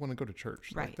people still want to go to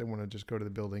church. Right. Like they want to just go to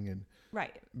the building and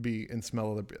be and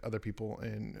smell other people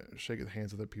and shake the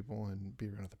hands of other people and be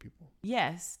around other people.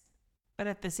 Yes. But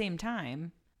at the same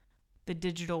time, the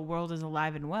digital world is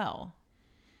alive and well.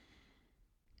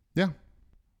 Yeah.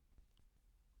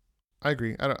 I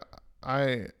agree. I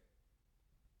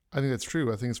think that's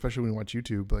true. I think especially when you watch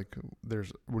YouTube, like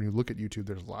when you look at YouTube,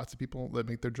 there's lots of people that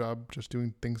make their job just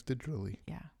doing things digitally.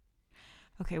 Yeah.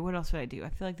 Okay, what else would I do? I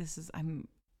feel like I'm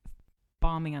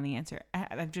bombing on the answer.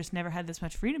 I've just never had this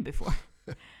much freedom before.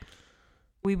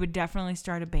 We would definitely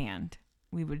start a band.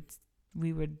 We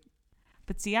would,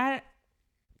 but see,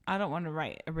 I don't want to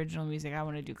write original music. I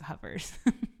want to do covers.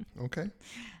 Okay.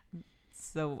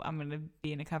 So I'm going to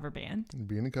be in a cover band.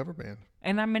 Be in a cover band.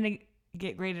 And I'm going to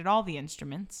get great at all the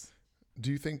instruments. Do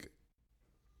you think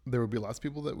there would be lots of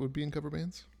people that would be in cover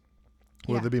bands?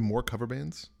 Would there be more cover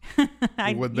bands?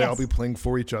 Would they all be playing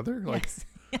for each other? Like,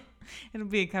 yes. It'll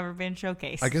be a cover band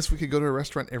showcase. I guess we could go to a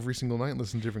restaurant every single night and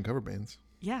listen to different cover bands.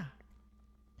 Yeah.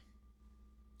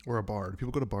 Or a bar. Do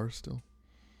people go to bars still?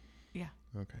 Yeah.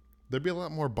 Okay. There'd be a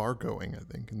lot more bar going, I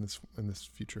think, in this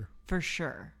future. For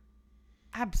sure.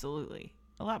 Absolutely.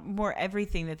 A lot more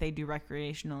everything that they do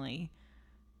recreationally.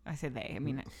 I say they. I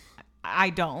mean, I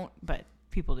don't, but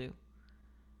people do.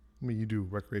 I mean, you do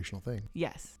recreational things.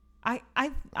 Yes. I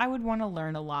would want to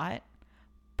learn a lot,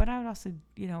 but I would also,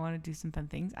 want to do some fun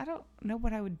things. I don't know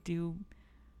what I would do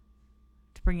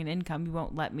to bring in income. You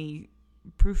won't let me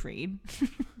proofread.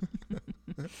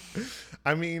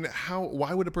 I mean,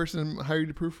 why would a person hire you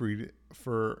to proofread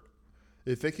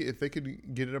if they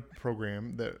could get a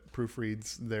program that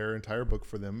proofreads their entire book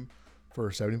for them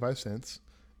for 75 cents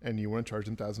and you want to charge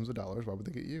them thousands of dollars, why would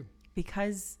they get you?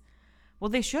 Because, well,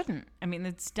 they shouldn't. I mean,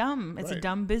 it's dumb. It's right. A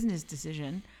dumb business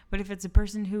decision. But if it's a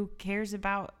person who cares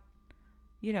about,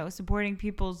 supporting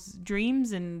people's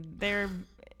dreams and their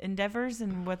endeavors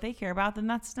and what they care about, then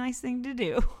that's a nice thing to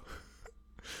do.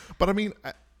 But I mean,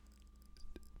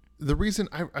 the reason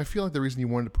I feel like the reason you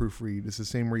wanted to proofread is the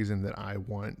same reason that I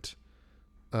want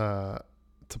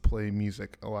to play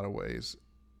music a lot of ways.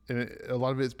 And a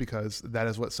lot of it is because that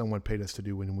is what someone paid us to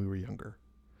do when we were younger.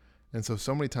 And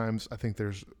so many times I think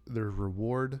there's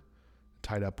reward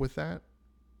tied up with that.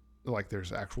 Like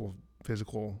there's actual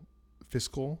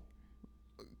fiscal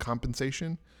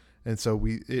compensation. And so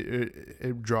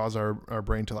it draws our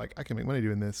brain to like, I can make money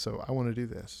doing this, so I want to do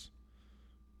this.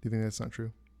 Do you think that's not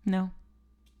true? No.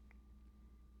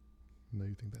 No,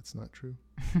 you think that's not true?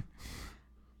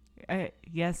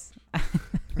 Yes, I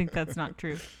think that's not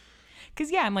true.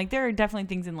 Because, I'm like, there are definitely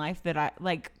things in life that I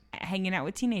like. Hanging out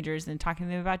with teenagers and talking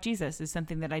to them about Jesus is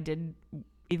something that I did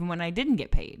even when I didn't get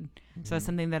paid. Mm-hmm. So it's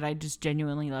something that I just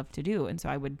genuinely love to do. And so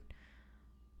I would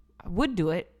do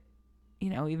it,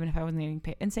 even if I wasn't getting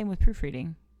paid. And same with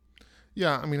proofreading.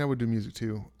 Yeah, I mean, I would do music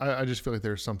too. I just feel like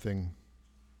there's something,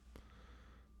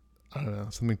 I don't know,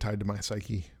 something tied to my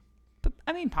psyche. But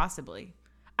I mean, possibly.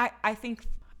 I think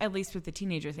at least with the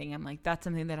teenager thing, I'm like, that's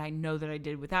something that I know that I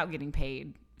did without getting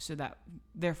paid. So that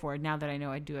therefore, now that I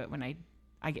know I do it when I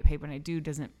get paid when I do,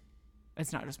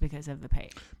 it's not just because of the pay.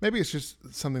 Maybe it's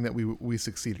just something that we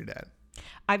succeeded at.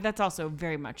 That's also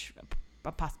very much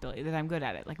a possibility that I'm good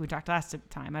at it. Like we talked last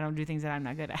time, I don't do things that I'm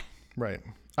not good at. Right.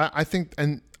 I think,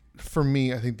 and for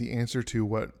me, I think the answer to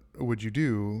what would you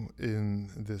do in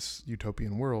this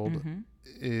utopian world, mm-hmm.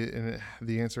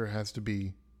 The answer has to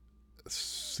be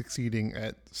succeeding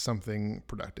at something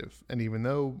productive. And even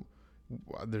though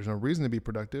there's no reason to be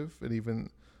productive, and even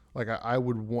like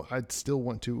I'd still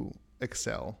want to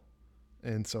excel.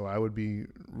 And so I would be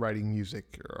writing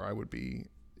music, or I would be,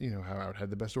 how I would have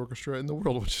the best orchestra in the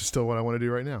world, which is still what I want to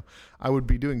do right now. I would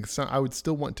be doing I would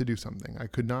still want to do something. I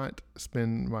could not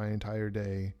spend my entire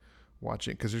day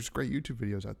watching, because there's great YouTube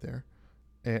videos out there.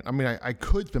 And I mean, I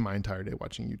could spend my entire day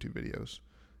watching YouTube videos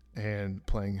and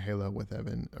playing Halo with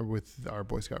Evan, or with our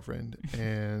Boy Scout friend,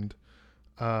 and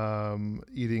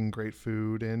eating great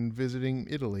food and visiting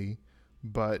Italy.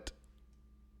 But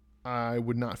I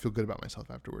would not feel good about myself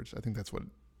afterwards. I think that's what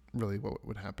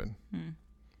would happen.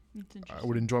 That's interesting. I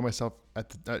would enjoy myself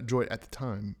enjoy it at the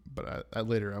time, but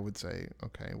later I would say,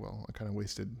 okay, well, I kind of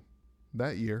wasted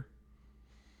that year.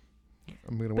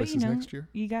 I'm going to waste this next year.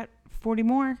 You got 40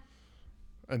 more.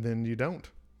 And then you don't.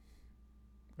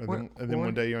 And then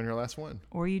one day you're on your last one.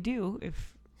 Or you do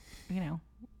if,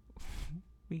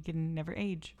 we can never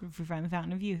age if we find the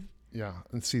fountain of youth. Yeah,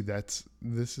 and see, this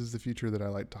is the future that I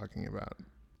like talking about.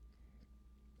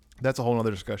 That's a whole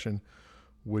other discussion.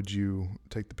 Would you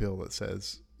take the pill that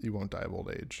says you won't die of old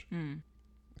age?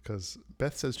 Because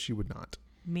Beth says she would not.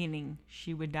 Meaning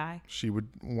she would die? She would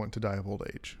want to die of old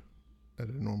age at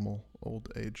a normal old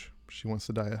age. She wants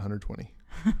to die at 120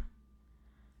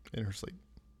 in her sleep.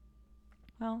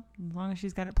 Well, as long as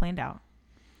she's got it planned out.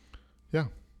 Yeah.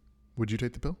 Would you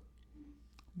take the pill?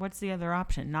 What's the other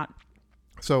option?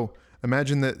 So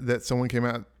imagine that someone came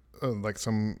out, like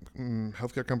some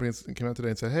healthcare companies came out today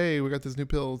and said, hey, we got this new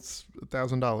pill. It's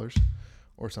 $1,000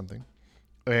 or something.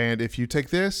 And if you take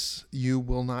this, you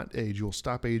will not age. You'll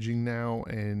stop aging now,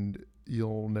 and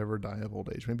you'll never die of old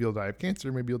age. Maybe you'll die of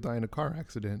cancer. Maybe you'll die in a car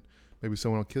accident. Maybe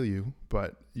someone will kill you,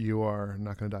 but you are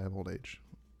not going to die of old age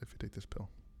if you take this pill.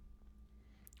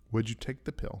 Would you take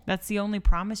the pill? That's the only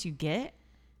promise you get?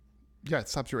 Yeah, it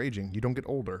stops your aging. You don't get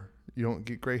older. You don't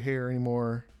get gray hair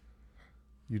anymore.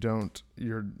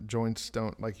 Your joints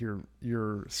don't, like,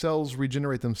 your cells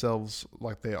regenerate themselves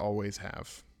like they always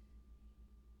have.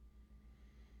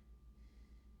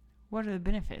 What are the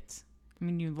benefits? I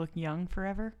mean, you look young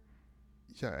forever?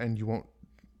 Yeah, and you won't,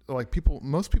 like,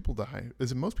 most people die.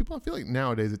 Is it most people? I feel like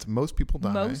nowadays it's most people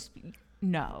die.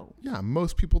 No. Yeah,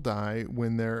 most people die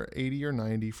when they're 80 or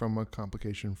 90 from a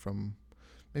complication from,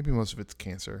 maybe most of it's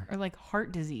cancer. Or like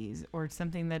heart disease or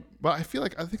something that... But I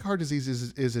think heart disease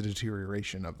is a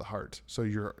deterioration of the heart. So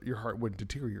your heart wouldn't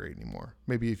deteriorate anymore.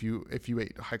 Maybe if you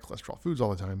ate high cholesterol foods all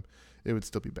the time, it would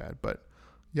still be bad. But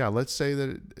yeah, let's say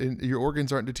that your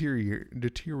organs aren't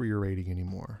deteriorating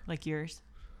anymore. Like yours?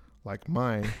 Like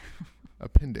my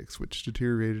appendix, which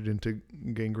deteriorated into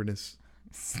gangrenous,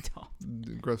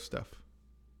 gross stuff.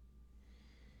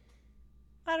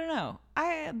 I don't know.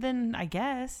 I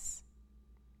guess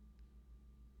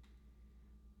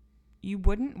you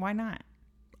wouldn't. Why not?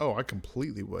 Oh, I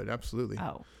completely would. Absolutely.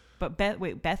 Oh, but Beth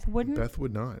wouldn't. Beth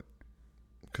would not,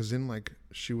 because then, like,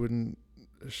 she wouldn't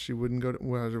go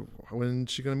to. When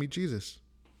is she gonna meet Jesus?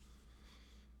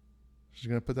 She's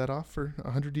gonna put that off for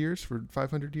 100 years, for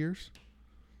 500 years.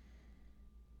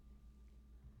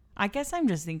 I guess I'm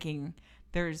just thinking.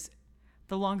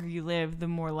 The longer you live, the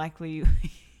more likely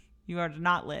you are to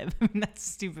not live. I mean, that's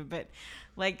stupid, but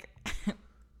like,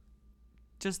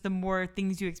 just the more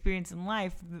things you experience in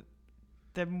life,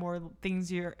 the more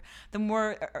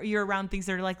you're around things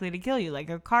that are likely to kill you, like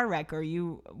a car wreck or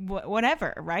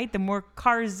whatever, right? The more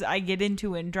cars I get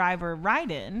into and drive or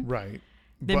ride in, right,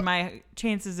 then my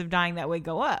chances of dying that way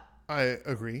go up. I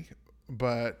agree,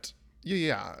 but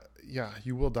yeah,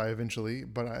 you will die eventually,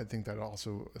 but I think that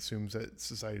also assumes that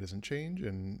society doesn't change,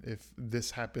 and if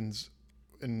this happens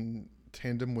in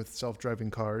tandem with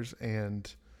self-driving cars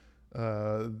and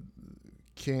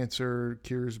cancer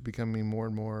cures becoming more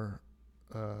and more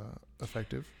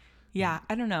effective. Yeah,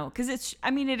 I don't know, because it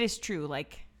is true,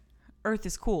 like, Earth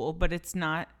is cool, but it's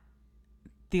not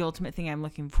the ultimate thing I'm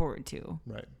looking forward to.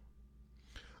 Right.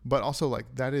 But also,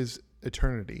 like, that is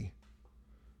eternity.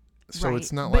 So right.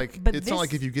 It's not not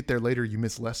like if you get there later you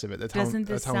miss less of it. That's how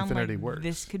infinity works.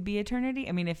 This could be eternity.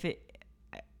 I mean, if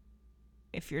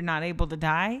you're not able to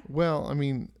die. Well, I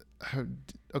mean,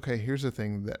 okay. Here's the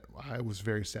thing that I was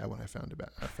very sad when I found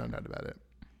out about it.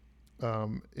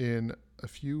 In a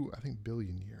few, I think,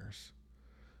 billion years,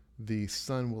 the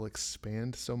sun will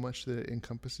expand so much that it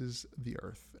encompasses the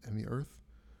Earth, and the Earth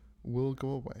will go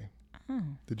away. Oh.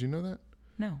 Did you know that?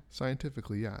 No.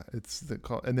 Scientifically, yeah. It's the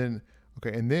call, and then.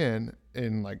 Okay, and then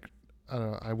in, like, I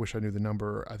don't know, I wish I knew the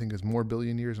number. I think it's more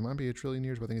billion years. It might be a trillion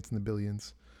years, but I think it's in the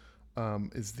billions.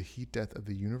 Is the heat death of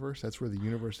the universe. That's where the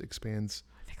universe expands.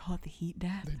 They call it the heat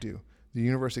death? They do. The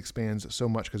universe expands so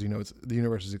much because, the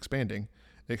universe is expanding.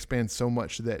 It expands so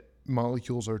much that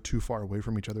molecules are too far away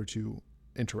from each other to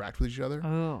interact with each other.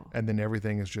 Oh. And then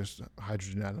everything is just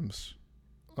hydrogen atoms.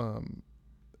 And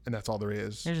that's all there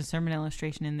is. There's a sermon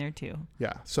illustration in there, too.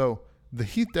 Yeah, so... The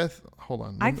heat death, hold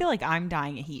on. I feel like I'm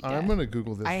dying of heat death. I'm going to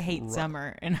Google this. I hate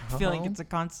summer, and I feel like it's a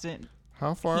constant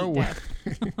How far away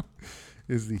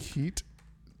is the heat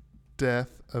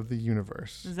death of the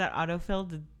universe? Is that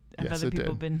autofilled? Have other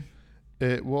people been...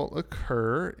 It will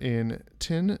occur in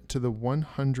 10 to the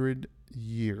 100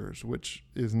 years, which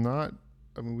is not...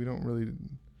 I mean, we don't really...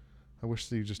 I wish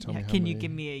that you just tell me how Can many... you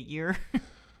give me a year?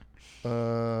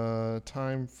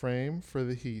 Time frame for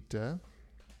the heat death.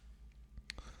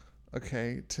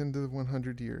 Okay, 10 to the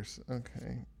 100 years.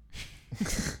 Okay.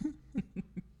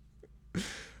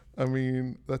 I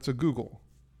mean, that's a Google.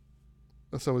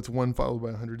 So it's 1 followed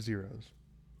by 100 zeros.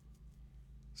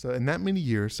 So in that many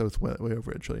years, so it's way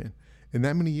over a trillion. In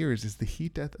that many years is the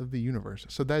heat death of the universe.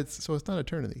 So it's not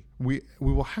eternity. We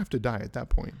will have to die at that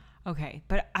point. Okay,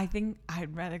 but I think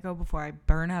I'd rather go before I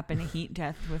burn up in a heat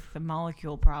death with the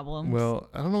molecule problems. Well,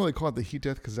 I don't know why they call it the heat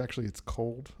death because actually it's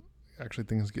cold. Actually,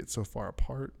 things get so far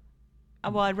apart.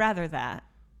 Well, I'd rather that.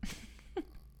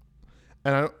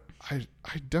 And I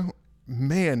don't.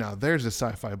 Man, now there's a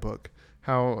sci-fi book.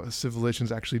 How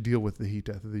civilizations actually deal with the heat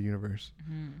death of the universe.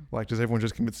 Mm-hmm. Like, does everyone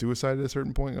just commit suicide at a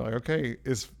certain point? You're like, okay,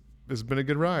 it's been a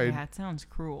good ride. Yeah, it sounds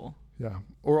cruel. Yeah.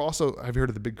 Or also, have you heard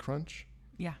of the Big Crunch?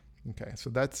 Yeah. Okay,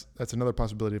 so that's another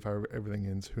possibility if everything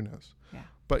ends. Who knows? Yeah.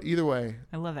 But either way.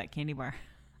 I love that candy bar.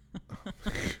 Oh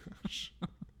my gosh.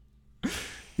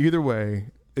 Either way.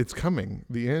 It's coming.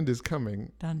 The end is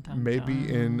coming. Dun, dun, maybe dun.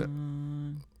 in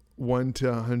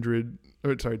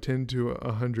 10 to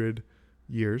 100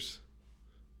 years.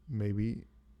 Maybe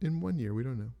in 1 year. We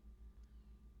don't know.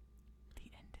 The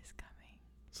end is coming.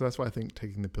 So that's why I think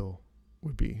taking the pill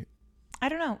would be. I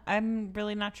don't know. I'm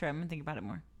really not sure. I'm going to think about it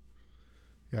more.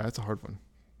 Yeah, that's a hard one.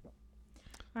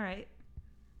 All right.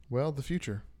 Well, the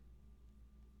future.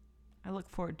 I look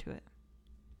forward to it.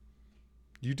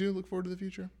 You do look forward to the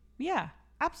future? Yeah,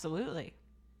 absolutely.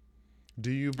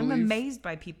 Do you believe... I'm amazed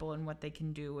by people and what they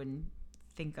can do and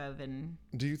think of. And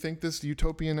do you think this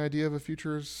utopian idea of a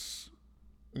future is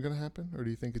going to happen? Or do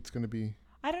you think it's going to be...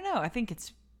 I don't know. I think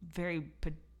it's very...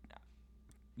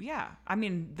 Yeah. I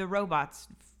mean, the robots,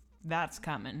 that's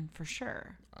coming for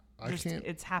sure.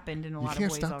 It's happened in a lot of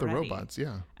ways already. You can't stop the robots,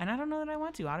 yeah. And I don't know that I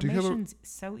want to. Automation's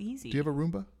so easy. Do you have a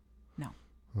Roomba? No.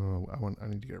 Oh, I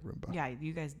need to get a Roomba. Yeah,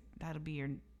 you guys, that'll be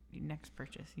your next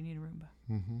purchase. You need a Roomba.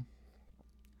 Mm-hmm.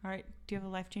 All right. Do you have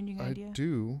a life-changing idea? I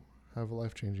do have a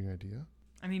life-changing idea.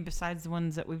 I mean, besides the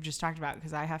ones that we've just talked about,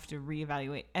 because I have to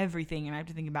reevaluate everything, and I have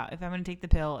to think about if I'm going to take the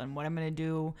pill and what I'm going to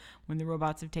do when the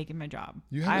robots have taken my job.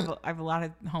 I have a lot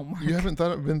of homework. You haven't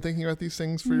been thinking about these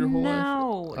things for your whole life?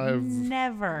 No, I've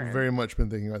never. Very much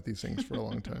been thinking about these things for a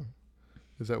long time.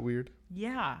 Is that weird?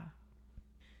 Yeah.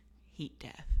 Heat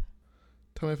death.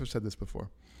 Tell me if I've said this before.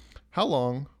 How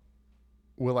long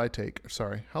will it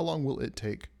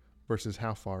take versus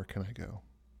how far can I go?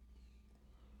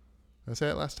 Did I say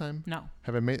that last time? No.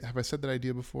 Have I said that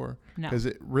idea before? No. Because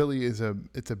it really is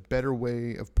it's a better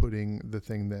way of putting the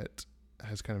thing that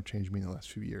has kind of changed me in the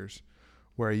last few years,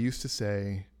 where I used to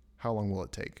say, how long will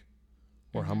it take?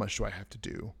 Or how much do I have to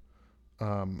do?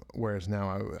 Whereas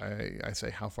now I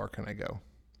say, how far can I go?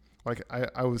 Like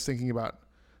I was thinking about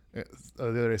the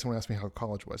other day, someone asked me how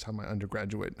college was, how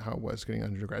it was getting an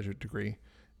undergraduate degree.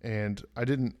 And I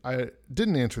didn't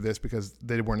answer this because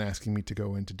they weren't asking me to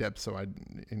go into depth, so I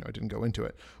didn't go into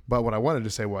it. But what I wanted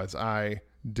to say was I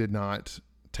did not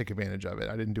take advantage of it.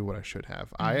 I didn't do what I should have.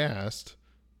 Mm-hmm. I asked,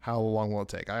 how long will it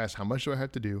take? I asked, how much do I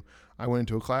have to do? I went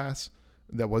into a class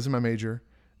that wasn't my major,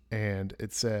 and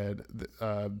it said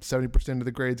 70% of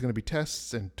the grade is going to be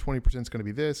tests, and 20% is going to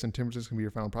be this, and 10% is going to be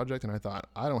your final project. And I thought,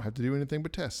 I don't have to do anything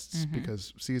but tests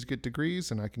because C's get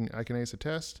degrees, and I can ace a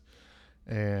test.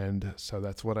 And so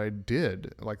that's what I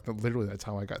did. Like literally, that's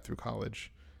how I got through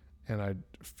college. And I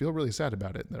feel really sad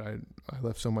about it that I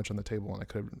left so much on the table, and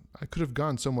I could have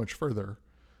gone so much further,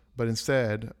 but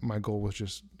instead my goal was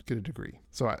just get a degree.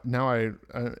 So now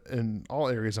in all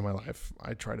areas of my life,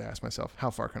 I try to ask myself,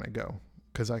 how far can I go?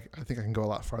 Because I think I can go a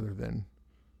lot farther than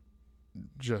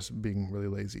just being really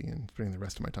lazy and spending the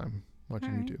rest of my time watching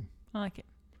YouTube. I like it.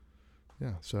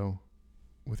 Yeah. So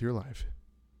with your life,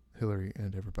 Hillary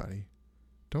and everybody,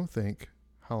 don't think,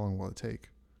 how long will it take?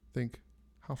 Think,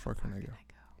 how far can I go?